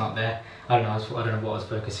deities was not there. I don't know what I was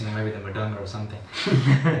focusing on, maybe the mridanga or something.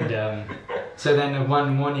 And So then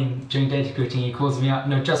one morning during deity greeting, he calls me up.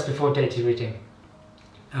 No, just before deity greeting,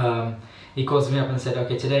 he calls me up and said,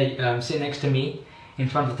 "Okay, today sit next to me in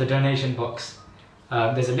front of the donation box.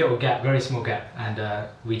 There's a little gap, very small gap, and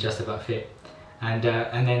we just about fit. And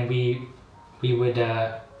then we would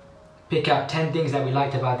pick out 10 things that we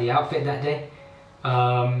liked about the outfit that day.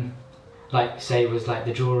 Like say it was like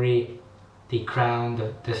the jewelry, the crown,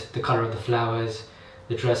 the color of the flowers,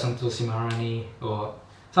 the dress on Tulsi Maharani or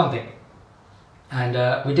something. And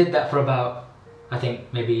we did that for about, I think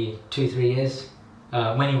maybe 2-3 years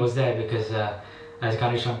when he was there, because as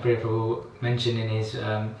Ganeshan Prabhu mentioned in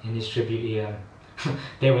his tribute,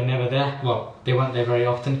 they were never there. Well, they weren't there very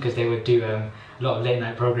often because they would do a lot of late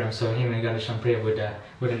night programs, so him and Ganeshan Prabhu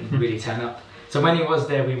wouldn't really turn up. So when he was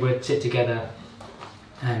there, we would sit together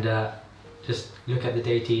and just look at the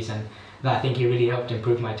deities, and I think he really helped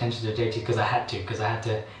improve my attention to the deities because I had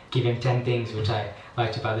to give him 10 things which I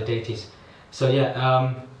liked about the deities. So yeah,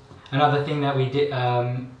 another thing that we did,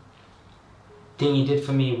 thing he did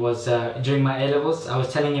for me was during my A-levels, I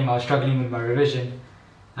was telling him I was struggling with my revision,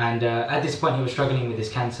 and at this point he was struggling with his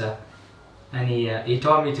cancer, and he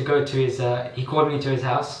told me to go to his, he called me to his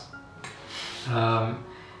house, and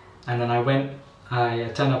then I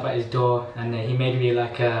turned up at his door, and he made me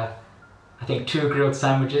like I think 2 grilled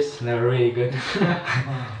sandwiches, and they were really good,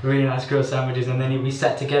 really nice grilled sandwiches. And then we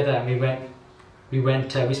sat together and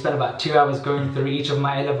we spent about 2 hours going through each of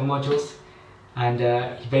my A-level modules, and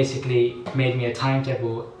he basically made me a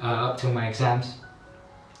timetable up till my exams,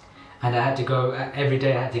 and I had to go every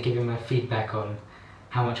day. I had to give him a feedback on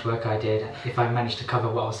how much work I did, if I managed to cover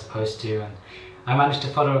what I was supposed to, and I managed to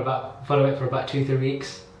follow it for about 2-3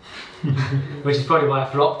 weeks, which is probably why I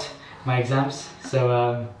flopped my exams. So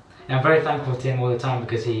I'm very thankful to him all the time,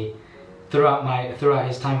 because he, throughout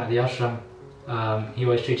his time at the ashram, he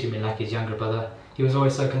always treated me like his younger brother. He was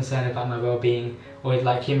always so concerned about my well-being. Always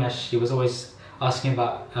like Himesh, he was always asking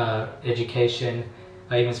about education,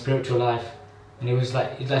 even spiritual life, and he was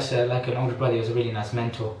like an older brother. He was a really nice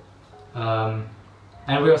mentor,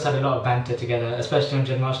 and we also had a lot of banter together, especially on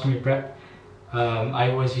Janmashtami prep.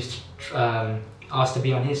 I always used to ask to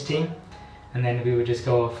be on his team, and then we would just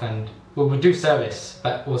go off and we would do service,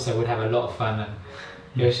 but also would have a lot of fun, and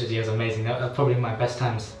he was amazing. That was probably my best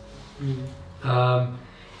times.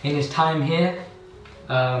 In his time here,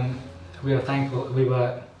 we were thankful. We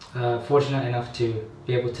were fortunate enough to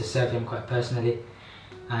be able to serve him quite personally,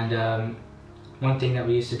 and one thing that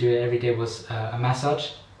we used to do every day was a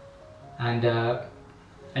massage, and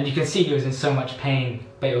you can see he was in so much pain,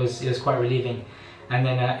 but it was quite relieving. And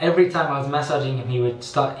then every time I was massaging him, he would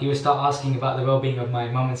start asking about the well-being of my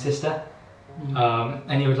mum and sister,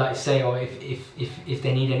 and he would like say, "Oh, if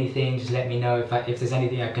they need anything, just let me know. If there's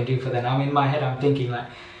anything I can do for them." I'm in my head, I'm thinking like,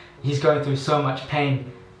 he's going through so much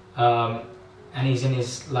pain, and he's in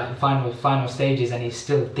his like final stages, and he's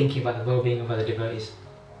still thinking about the well-being of other devotees.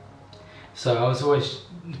 So I was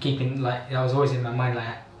always in my mind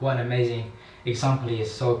like, what an amazing example he is,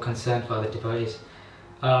 so concerned for other devotees.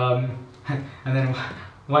 And then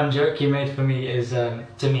one joke he made for me is I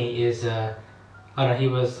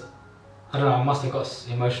must have got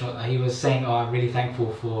emotional. He was saying, "Oh, I'm really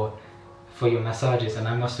thankful for your massages," and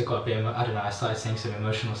I must have got a bit. I started saying some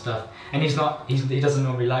emotional stuff, and he doesn't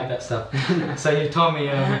normally like that stuff. So he told me,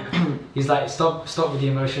 he's like, stop with the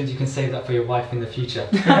emotions. You can save that for your wife in the future.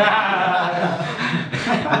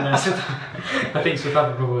 And so I think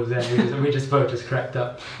Sripapa Prabhu was there. We just both just cracked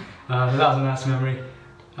up. That was a nice memory.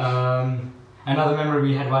 Another memory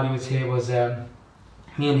we had while he was here was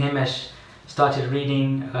me and Himesh started reading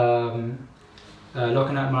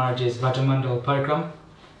Lokanath Maharaj's Vajramandal Parikram,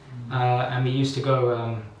 and we used to go.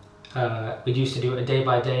 We used to do it day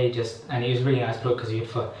by day, and it was a really nice book because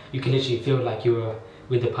you could literally feel like you were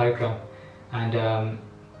with the Parikram, and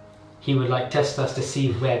he would like test us to see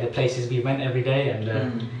where the places we went every day, and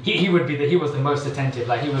he was the most attentive.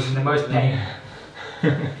 Like, he was in the most pain.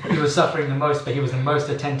 He was suffering the most, but he was the most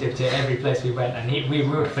attentive to every place we went, and we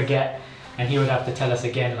would forget, and he would have to tell us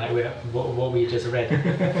again like what we just read.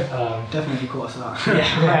 Definitely caught us out.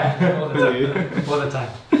 Yeah, all the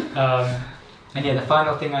time. And yeah, the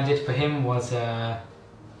final thing I did for him was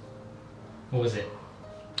what was it?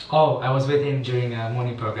 Oh, I was with him during a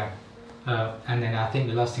morning program, and then I think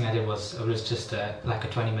the last thing I did was just like a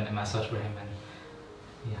 20-minute massage for him, and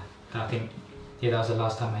yeah, I think that was the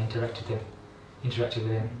last time I interacted with him.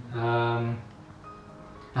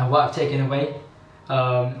 And what I've taken away,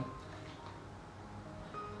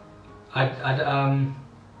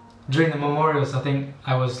 during the memorials, I think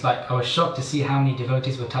I was shocked to see how many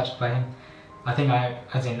devotees were touched by him, I think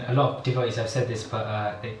as in a lot of devotees have said this,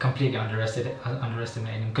 but they completely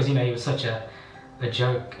underestimated him because he was such a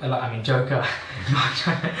joker,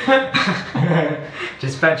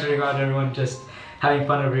 just bantering around everyone, just having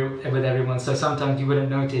fun with everyone. So sometimes you wouldn't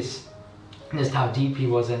notice just how deep he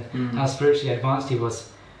was and how spiritually advanced he was.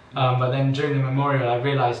 But then during the memorial, I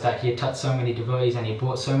realized that he had touched so many devotees and he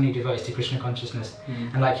brought so many devotees to Krishna consciousness.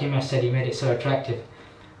 And like Himesh said, he made it so attractive.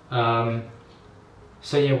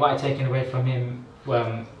 So yeah, what I've taken away from him,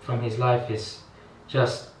 from his life, is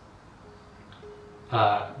just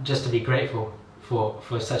to be grateful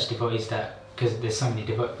for such devotees, that because there's so many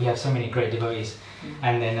we have so many great devotees,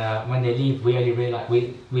 and then when they leave, we only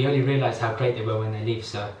realize how great they were when they leave.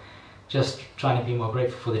 So just trying to be more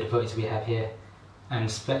grateful for the devotees we have here, and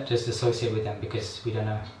just associate with them, because we don't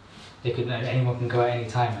know, anyone can go at any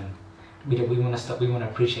time, and we want to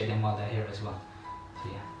appreciate them while they're here as well. So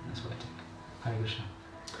yeah, that's what I think. Hare Krishna.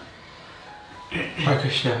 Hare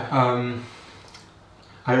Krishna.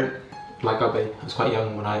 Like Abe, I was quite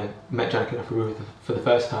young when I met Janaki Prabhu for the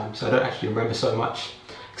first time, so I don't actually remember so much,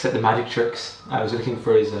 except the magic tricks. I was looking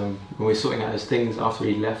for his, when we were sorting out his things after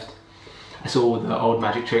he left, I saw all the old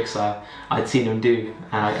magic tricks I'd seen him do,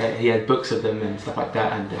 and he had books of them and stuff like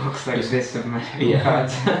that. And Books like this of magic. Yeah,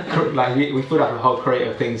 like we put up a whole crate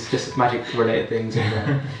of things, just magic related things.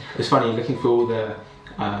 And it was funny looking for all the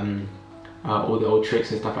old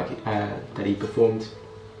tricks and stuff like that he performed.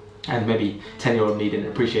 And maybe 10-year-old me didn't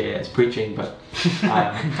appreciate it as preaching, but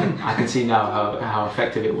I can see now how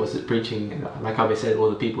effective it was at preaching. Like Abe said,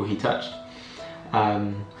 all the people he touched,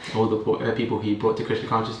 all the people he brought to Krishna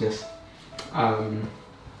consciousness. I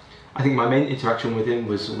think my main interaction with him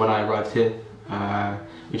was when I arrived here,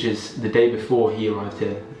 which is the day before he arrived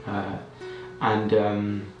here, and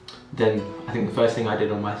then I think the first thing I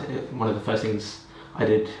did one of the first things I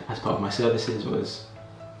did as part of my services was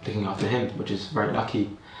looking after him, which is very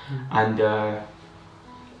lucky. And I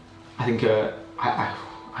think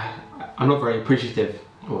I'm not very appreciative,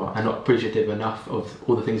 or I'm not appreciative enough of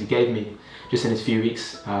all the things he gave me just in his few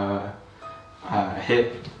weeks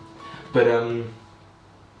here. But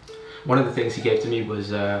one of the things he gave to me was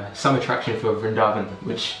some attraction for Vrindavan,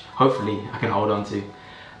 which hopefully I can hold on to.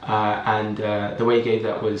 And the way he gave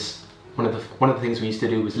that was one of the things we used to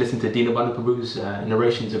do was listen to Dinabandhu Prabhu's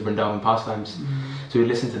narrations of Vrindavan pastimes. So we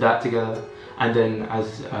listened to that together. And then,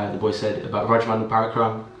 as the boy said, about Rajmanu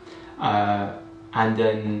Parakram, and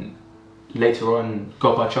then later on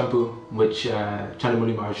Gopal Champu, which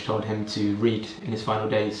Chandamuli Maharaj told him to read in his final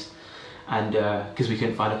days. And because we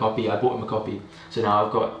couldn't find a copy, I bought him a copy. So now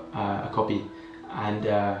I've got a copy, and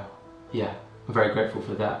yeah, I'm very grateful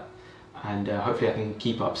for that. And hopefully I can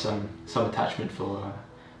keep up some attachment for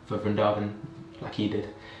Vrindavan, like he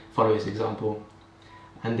did, follow his example.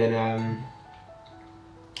 And then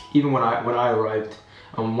even when I arrived,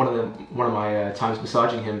 one of my times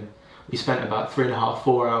massaging him, we spent about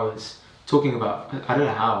 3.5-4 hours talking about, I don't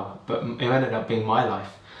know how, but it ended up being my life,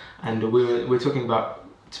 and we were talking about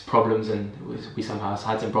problems, and we somehow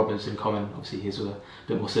had some problems in common. Obviously his were a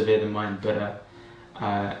bit more severe than mine, but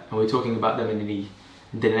and we were talking about them, and then he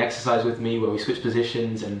did an exercise with me where we switched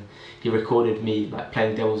positions, and he recorded me like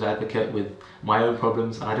playing devil's advocate with my own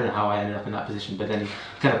problems. And I don't know how I ended up in that position, but then he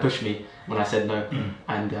kind of pushed me when I said no,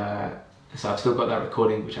 and so I've still got that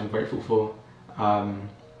recording, which I'm grateful for.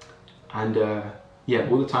 And yeah,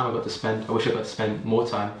 all the time I got to spend, I wish I got to spend more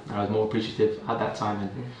time, and I was more appreciative at that time,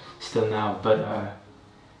 and still now. But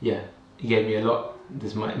yeah, he gave me a lot.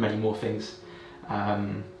 There's many more things,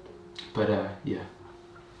 but yeah,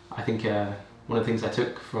 I think one of the things I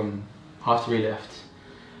took from after he left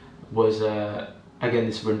was again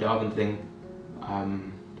this Vrindavan thing.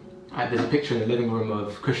 There's a picture in the living room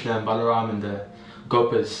of Krishna and Balaram and the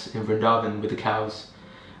Gopas in Vrindavan with the cows,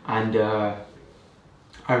 and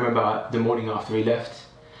I remember the morning after he left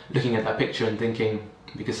looking at that picture and thinking,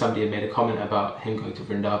 because somebody had made a comment about him going to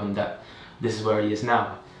Vrindavan, that this is where he is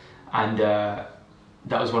now. And that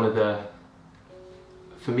was one of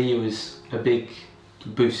for me it was a big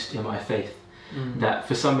boost in my faith, that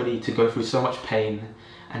for somebody to go through so much pain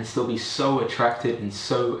and still be so attracted and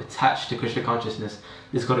so attached to Krishna consciousness,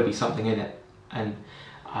 there's got to be something in it. And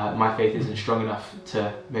my faith isn't strong enough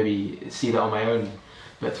to maybe see that on my own,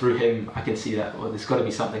 but through him I can see that, well, there's got to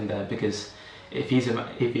be something there, because if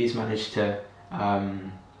he's managed to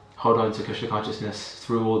hold on to Krishna consciousness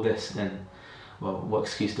through all this, then, well, what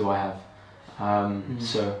excuse do I have?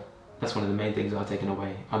 So that's one of the main things I've taken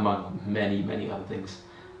away, among many other things.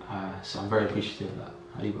 So I'm very appreciative of that.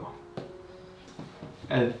 Haribol.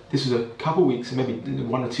 This was a couple weeks, maybe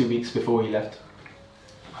 1 or 2 weeks before he left.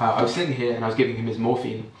 I was sitting here and I was giving him his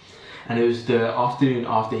morphine, and it was the afternoon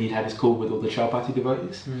after he'd had his call with all the Chapati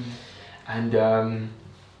devotees. And so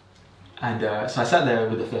I sat there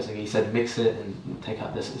with the first thing he said, mix it and take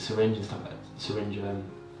out this syringe and stuff like that. Syringe, I don't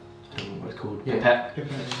know what it's called, pipette.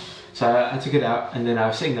 So I took it out, and then I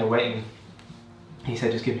was sitting there waiting. He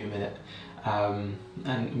said, just give me a minute. And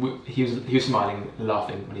he was smiling,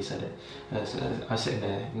 laughing when he said it. So I was sitting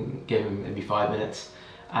there, and gave him maybe 5 minutes,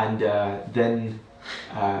 and then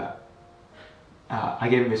I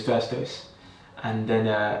gave him his first dose, and then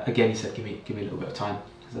again he said, give me a little bit of time.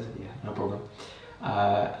 So I said, yeah, no problem.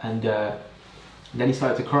 And then he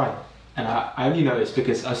started to cry, and I only noticed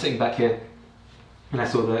because I was sitting back here, and I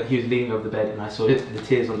saw that he was leaning over the bed, and I saw the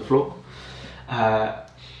tears on the floor,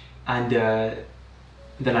 and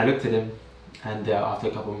then I looked at him, and after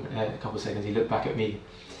a couple of seconds, he looked back at me,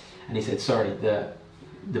 and he said, "Sorry, the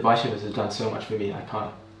Vaishnavas have done so much for me. I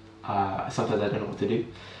can't. Sometimes I don't know what to do."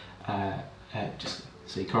 Just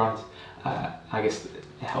so he cried. I guess it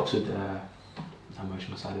helps with the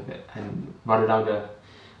emotional side of it. And Radharanda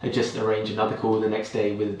had just arranged another call the next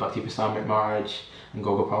day with Bhaktivedanta Manor and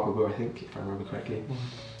Gogol Prabhu, I think, if I remember correctly.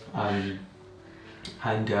 I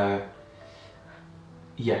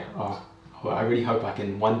really hope I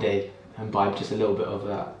can one day imbibe just a little bit of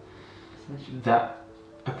that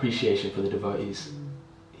appreciation for the devotees.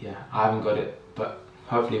 Yeah, I haven't got it, but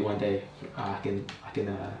hopefully one day I can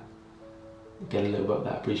get a little bit of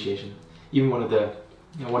that appreciation. Even one of the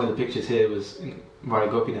pictures here was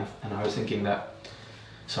Radha Gopinath, and I was thinking that.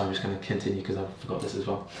 So I'm just going to continue because I forgot this as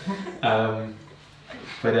well.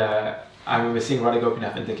 But I remember seeing Radha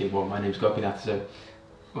Gopinath and thinking, well, my name's Gopinath, so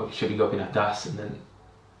it should be Gopinath Das, and then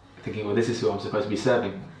thinking, well, this is who I'm supposed to be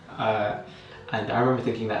serving. And I remember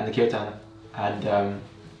thinking that in the kirtan, and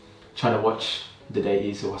trying to watch the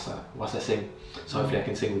deities whilst I sing. So hopefully I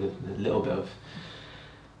can sing with a little bit of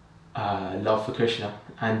love for Krishna.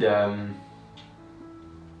 And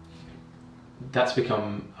that's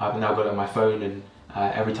become, I've now got it on my phone, and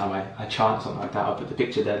every time I chant or something like that, I'll put the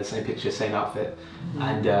picture there, the same picture, same outfit.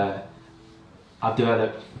 And I've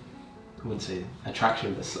developed, I wouldn't say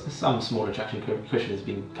attraction, but some small attraction. Krishna has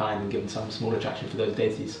been kind and given some small attraction for those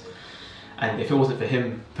deities. And if it wasn't for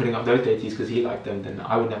him putting up those deities because he liked them, then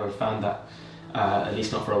I would never have found that, at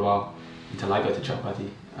least not for a while, until I go to Chapati.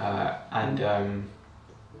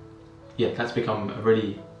 That's become a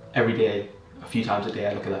really, every day, a few times a day,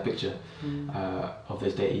 I look at that picture of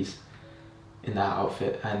those deities in that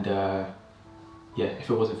outfit. And if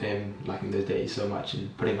it wasn't for him liking those deities so much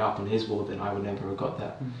and putting it up on his wall, then I would never have got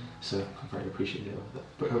that. So I'm very appreciative of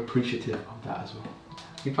that as well.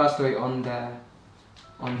 He passed away on the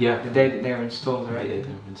day that they were installed, right? The day they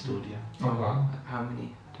were installed, yeah. Oh wow. How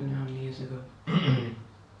many? I don't know how many years ago.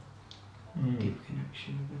 Deep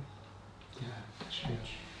connection. Yeah, that's true.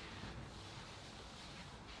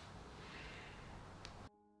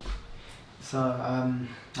 So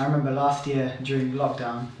I remember last year during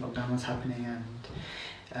lockdown was happening,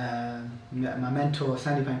 and my mentor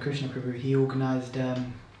Sandipan Krishna Prabhu, he organised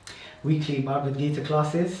weekly Bhagavad Gita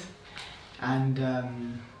classes, and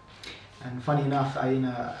funny enough, I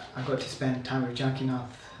got to spend time with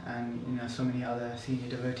Jankinath and so many other senior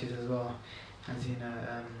devotees as well. As you know,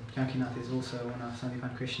 Jankinath is also one of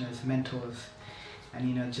Sandipan Krishna's mentors,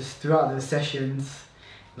 and just throughout those sessions,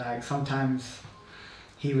 like sometimes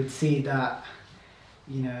he would see that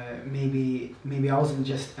maybe I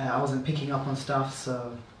wasn't picking up on stuff,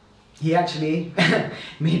 so he actually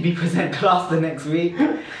made me present class the next week.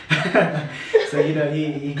 So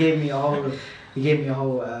he gave me a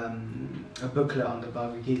whole a booklet on the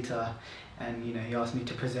Bhagavad Gita, and he asked me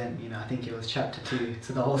to present, I think it was chapter 2,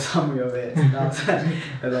 so the whole summary of it. So that was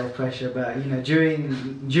a lot of pressure, but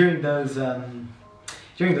during those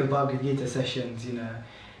Bhagavad Gita sessions,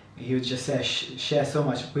 he would just share so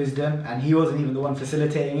much wisdom, and he wasn't even the one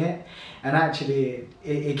facilitating it. And actually,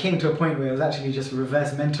 it came to a point where it was actually just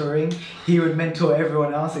reverse mentoring. He would mentor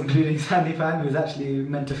everyone else, including Sandipan, who was actually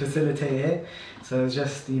meant to facilitate it. So it was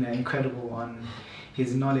just incredible on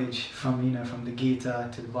his knowledge from the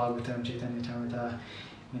Gita to the Bhagavatam, Chaitanya Charitamrita,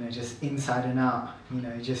 just inside and out.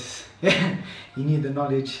 He knew the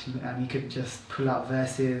knowledge, and he could just pull out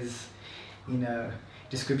verses,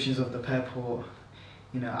 descriptions of the purport,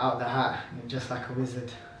 out the hat, just like a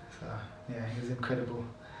wizard. So yeah, he was incredible,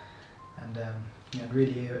 and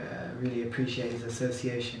really appreciate his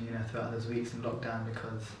association, throughout those weeks in lockdown,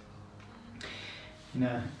 because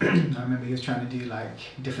I remember he was trying to do like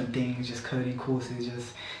different things, just coding courses,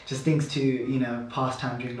 just things to pass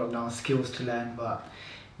time during lockdown, skills to learn. But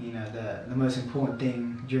the most important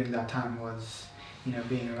thing during that time was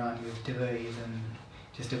being around with devotees and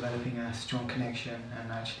just developing a strong connection,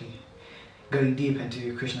 and actually going deep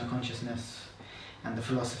into Krishna consciousness and the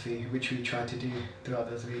philosophy, which we try to do throughout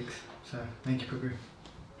those weeks. So thank you, Prabhu.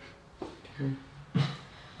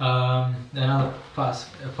 Another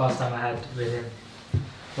pastime I had with him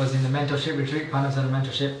was in the mentorship retreat, Panasana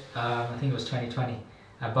mentorship. I think it was 2020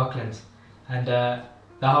 at Bucklands, and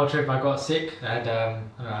the whole trip I got sick. I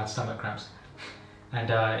had stomach cramps, and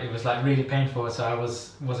it was like really painful. So I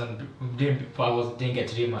didn't get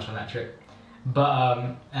to do much on that trip.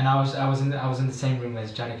 But and I was in the same room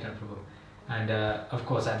as Janakirtan Prabhu, and of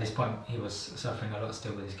course at this point he was suffering a lot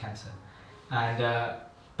still with his cancer, and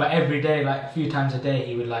but every day, like a few times a day,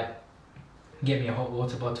 he would like get me a hot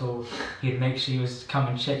water bottle. He'd make sure he was come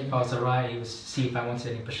and check if I was alright. He would see if I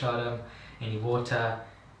wanted any prasadam, any water,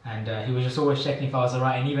 and he was just always checking if I was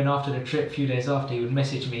alright. And even after the trip, a few days after, he would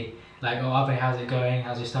message me like, "Oh, Abhay, how's it going?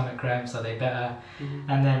 How's your stomach cramps? Are they better?"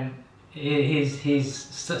 And then he's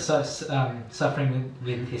suffering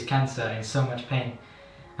with his cancer in so much pain,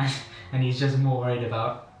 and he's just more worried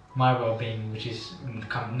about my well-being, which is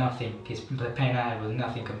nothing. The pain I had was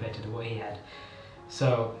nothing compared to what he had.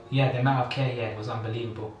 So yeah, the amount of care he had was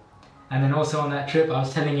unbelievable. And then also on that trip, I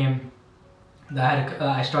was telling him that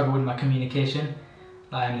I struggled with my communication,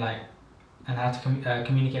 and how to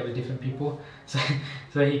communicate with different people. So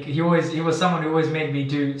he was someone who always made me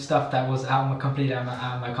do stuff that was completely out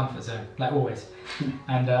of my comfort zone, like always.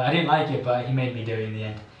 And I didn't like it, but he made me do it in the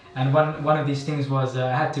end. And one of these things was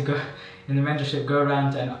I had to go in the mentorship, go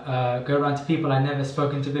around to people I'd never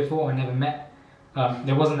spoken to before or never met.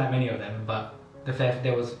 There wasn't that many of them, but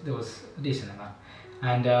there was a decent amount.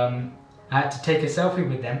 And I had to take a selfie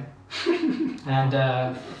with them, and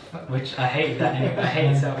which I hated that anyway. I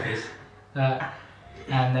hated selfies.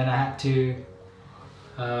 And then I had to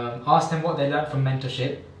ask them what they learned from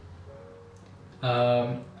mentorship,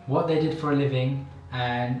 what they did for a living,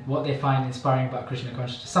 and what they find inspiring about Krishna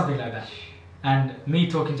consciousness, something like that. And me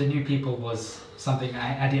talking to new people was something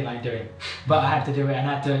I didn't like doing, but I had to do it, and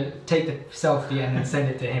I had to take the selfie and then send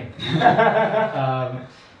it to him.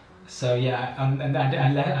 So yeah, and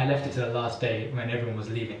I left it to the last day when everyone was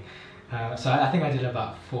leaving. So I think I did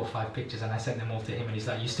about 4 or 5 pictures, and I sent them all to him, and he's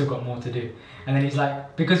like, "You still got more to do." And then he's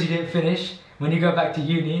like, "Because you didn't finish, when you go back to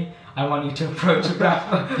uni, I want you to approach about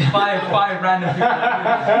five random people at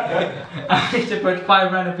Brunel. I need to approach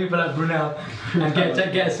 5 random people at Brunel and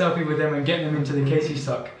get a selfie with them and get them into the Casey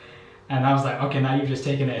sock." And I was like, "Okay, now you've just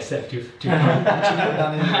taken it a step too far."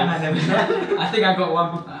 And I never. I think I got one.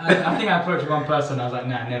 I think I approached one person. I was like,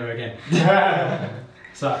 "Nah, never again."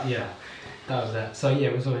 So yeah, that was that. So yeah,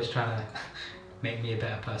 it was always trying to make me a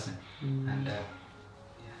better person. And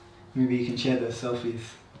Maybe you can share those selfies.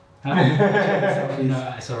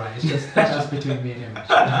 no, it's alright. That's just between me and him.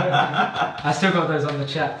 I still got those on the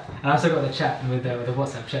chat, and I still got the chat with the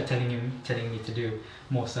WhatsApp chat telling me to do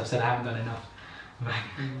more stuff. Said I haven't done enough.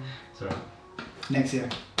 Sorry. Next year.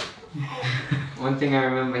 One thing I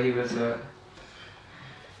remember, it was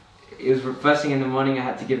first thing in the morning. I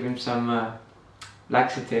had to give him some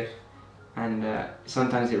laxative, and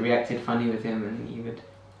sometimes it reacted funny with him, and he would.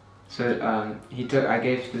 So I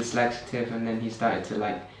gave this laxative, and then he started to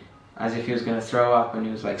like, as if he was gonna throw up, and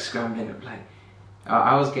he was like scrambling. Like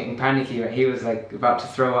I was getting panicky. Right? He was like about to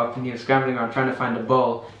throw up, and he was scrambling around trying to find a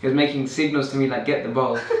bowl. He was making signals to me like, "Get the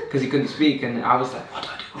bowl," because he couldn't speak, and I was like, "What do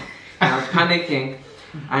I do?" And I was panicking,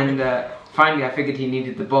 and finally I figured he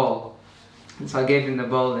needed the bowl, and so I gave him the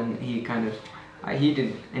bowl, and he kind of, he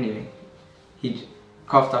didn't. Anyway, he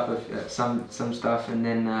coughed up with some stuff, and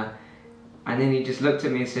then he just looked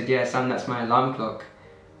at me and said, "Yeah, Sam, that's my alarm clock."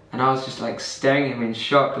 And I was just like staring at him in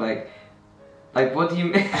shock, like what do you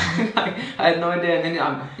mean? Like, I had no idea. And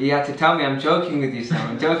then he had to tell me, "I'm joking with you, Sam.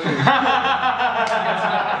 I'm joking with you."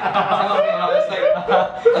 I was like,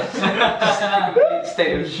 just in a complete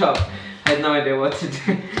state of shock. I had no idea what to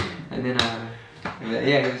do. And then,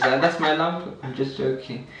 yeah, he was like, "That's my alarm clock. I'm just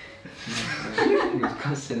joking." He was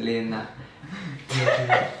constantly in that.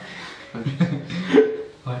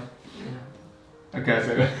 What? Okay,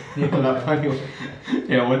 so on that funny,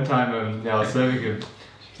 one time I was serving him,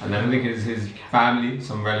 and then I think his family,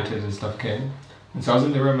 some relatives and stuff came, and so I was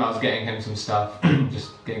in the room. I was getting him some stuff,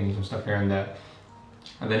 just getting him some stuff here and there,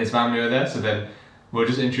 and then his family were there. So then I was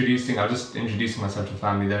just introducing myself to the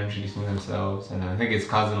family. They're introducing themselves, and I think his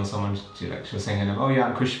cousin or someone. She was saying to him, "Oh yeah,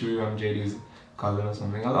 I'm Krishbu, I'm JD's cousin or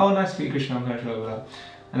something." I was, "Oh, nice to meet Krishna, I'm Krishna." Blah, blah.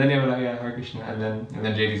 And then they were like, "Yeah, Hare Krishna," and then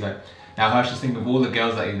JD's like, "Now Harsh, just think of all the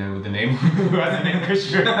girls that you know with the name who has the name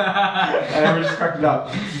Krishna," and everyone just cracked it up,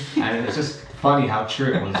 and it's just funny how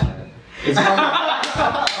true it was. It's funny.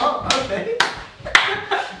 Oh, okay.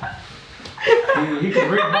 He can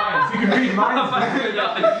read minds. He can read minds.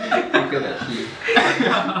 He could actually.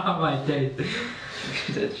 my days.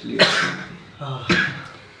 It's actually.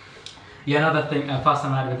 Yeah, another thing, fast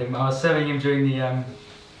time I had with him, I was serving him during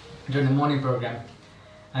the morning program,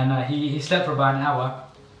 and he slept for about an hour,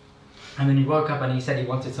 and then he woke up and he said he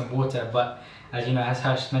wanted some water, but as you know, as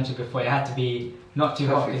Harsh mentioned before, it had to be not too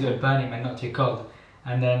hot because it would burn him and not too cold.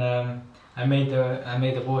 And then I made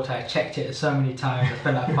the water. I checked it so many times. I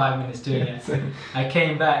spent like 5 minutes doing it. I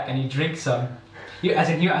came back and he drank some. I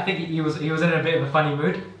think he was in a bit of a funny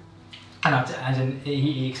mood, and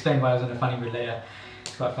he explained why I was in a funny mood later.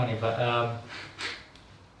 It's quite funny, but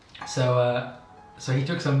so he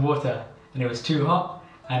took some water and it was too hot,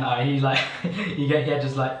 and he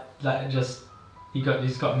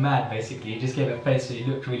just got mad basically. He just gave a face, so he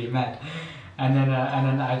looked really mad. And then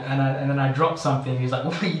I dropped something. He was like,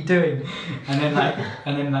 "What are you doing?" And then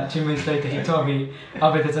 2 minutes later, he told me,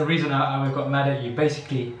 "Oh, but there's a reason I got mad at you."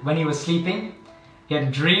 Basically, when he was sleeping, he had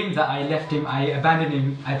a dream that I left him. I abandoned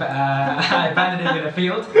him. I abandoned him in a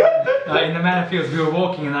field, in the manor fields. We were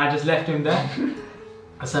walking, and I just left him there.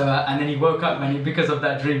 So and then he woke up, and because of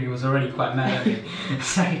that dream, he was already quite mad at me.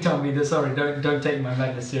 So he told me, "Sorry, don't take my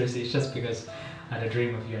madness seriously. It's just because I had a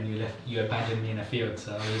dream of you and you abandoned me in a field,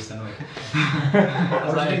 so I was just annoyed." I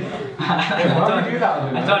was like, I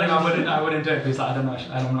told him I wouldn't do it because I'm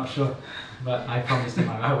not sure, but I promised him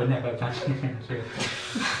I would never abandon him in a field.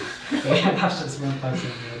 But yeah, that's just one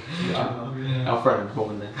person. Our friend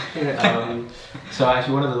woman there. So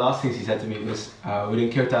actually, one of the last things he said to me was, we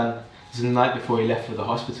did kirtan. It was the night before he left for the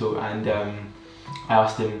hospital, and I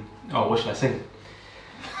asked him, "Oh, what should I sing?"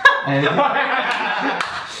 And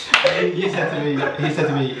he said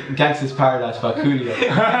to me, "Gangster's Paradise" by Coolio.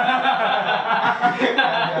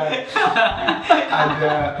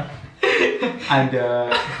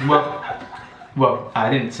 Well, I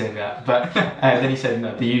didn't sing that, but then he said,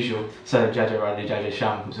 "No, the usual." So Jaja Radhe Jaja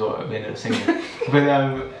Sham was what we ended up singing. But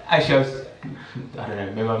actually, I don't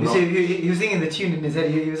know, maybe I'm not. He was singing the tune in his head.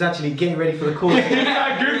 He was actually getting ready for the chorus.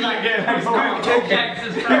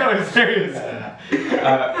 No, it's serious.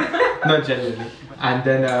 Not genuinely. And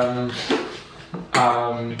then,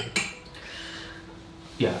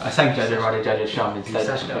 yeah, I sang Jaja Radhe Jaja Sham instead. You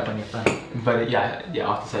searched it up on your phone. But yeah,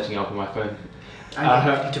 after searching it up on my phone. I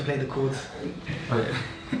need to play the chords. Okay.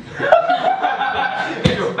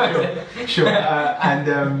 Sure.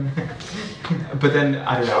 But then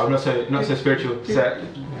I don't know. I'm not so spiritual. So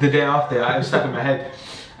the day after, I was stuck in my head,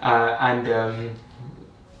 and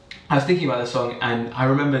I was thinking about the song, and I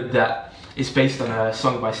remembered that it's based on a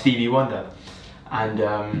song by Stevie Wonder, and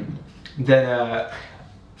then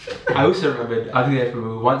I also remembered Bhaktivedanta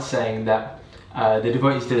Manor once saying that the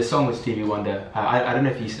devotees did a song with Stevie Wonder. I don't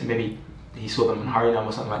know if maybe he saw them on Harinam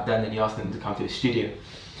or something like that, and then he asked them to come to his studio.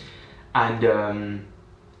 And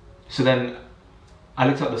so then I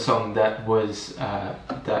looked up the song that was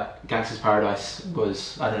that Gangster's Paradise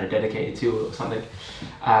was, I don't know, dedicated to or something,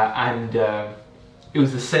 and it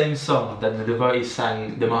was the same song that the devotees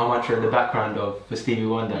sang the Mahamantra in the background of for Stevie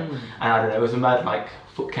Wonder, and I don't know, it was a mad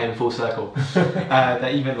came full circle.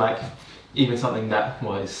 That even something that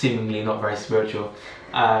was seemingly not very spiritual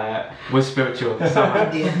was spiritual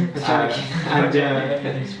somehow. Yeah,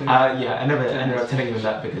 I never ended up telling him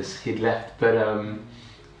that because he'd left. But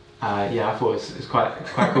yeah, I thought it was quite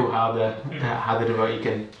cool how the devotee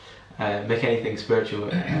can make anything spiritual.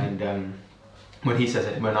 And when he says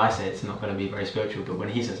it, when I say it's not going to be very spiritual, but when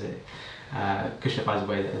he says it, Krishna finds a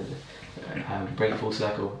way to bring it full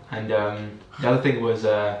circle. And the other thing was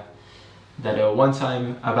that one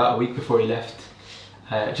time, about a week before he left,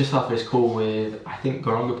 just after his call with, I think,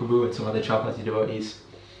 Gauranga Prabhu and some other Chapati devotees,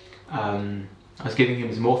 I was giving him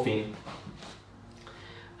his morphine,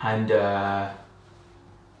 and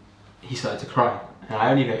he started to cry. And I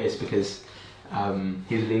only noticed because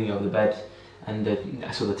he was leaning over the bed, and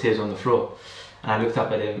I saw the tears on the floor. And I looked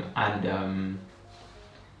up at him, and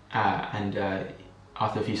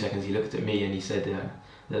after a few seconds, he looked at me and he said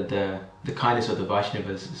that the kindness of the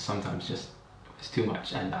Vaishnavas is sometimes just it's too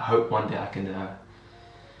much, and I hope one day I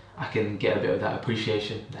can get a bit of that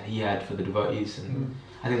appreciation that he had for the devotees. And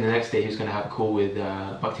I think the next day he was going to have a call with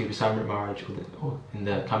Bhaktivedanta Manor, or in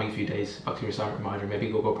the coming few days, Bhaktivedanta Manor, or maybe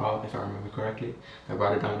Gogol Prabhupada, if I remember correctly, that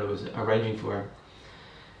Radha Damodar was arranging for him.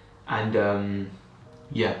 And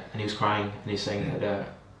yeah, and he was crying, and he was saying that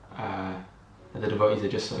the devotees are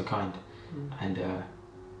just so kind, and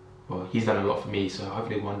well, he's done a lot for me, so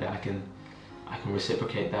hopefully one day I can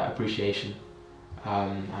reciprocate that appreciation,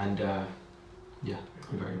 and yeah,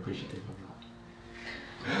 I'm very appreciative of that.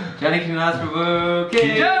 Janaki Prabhu,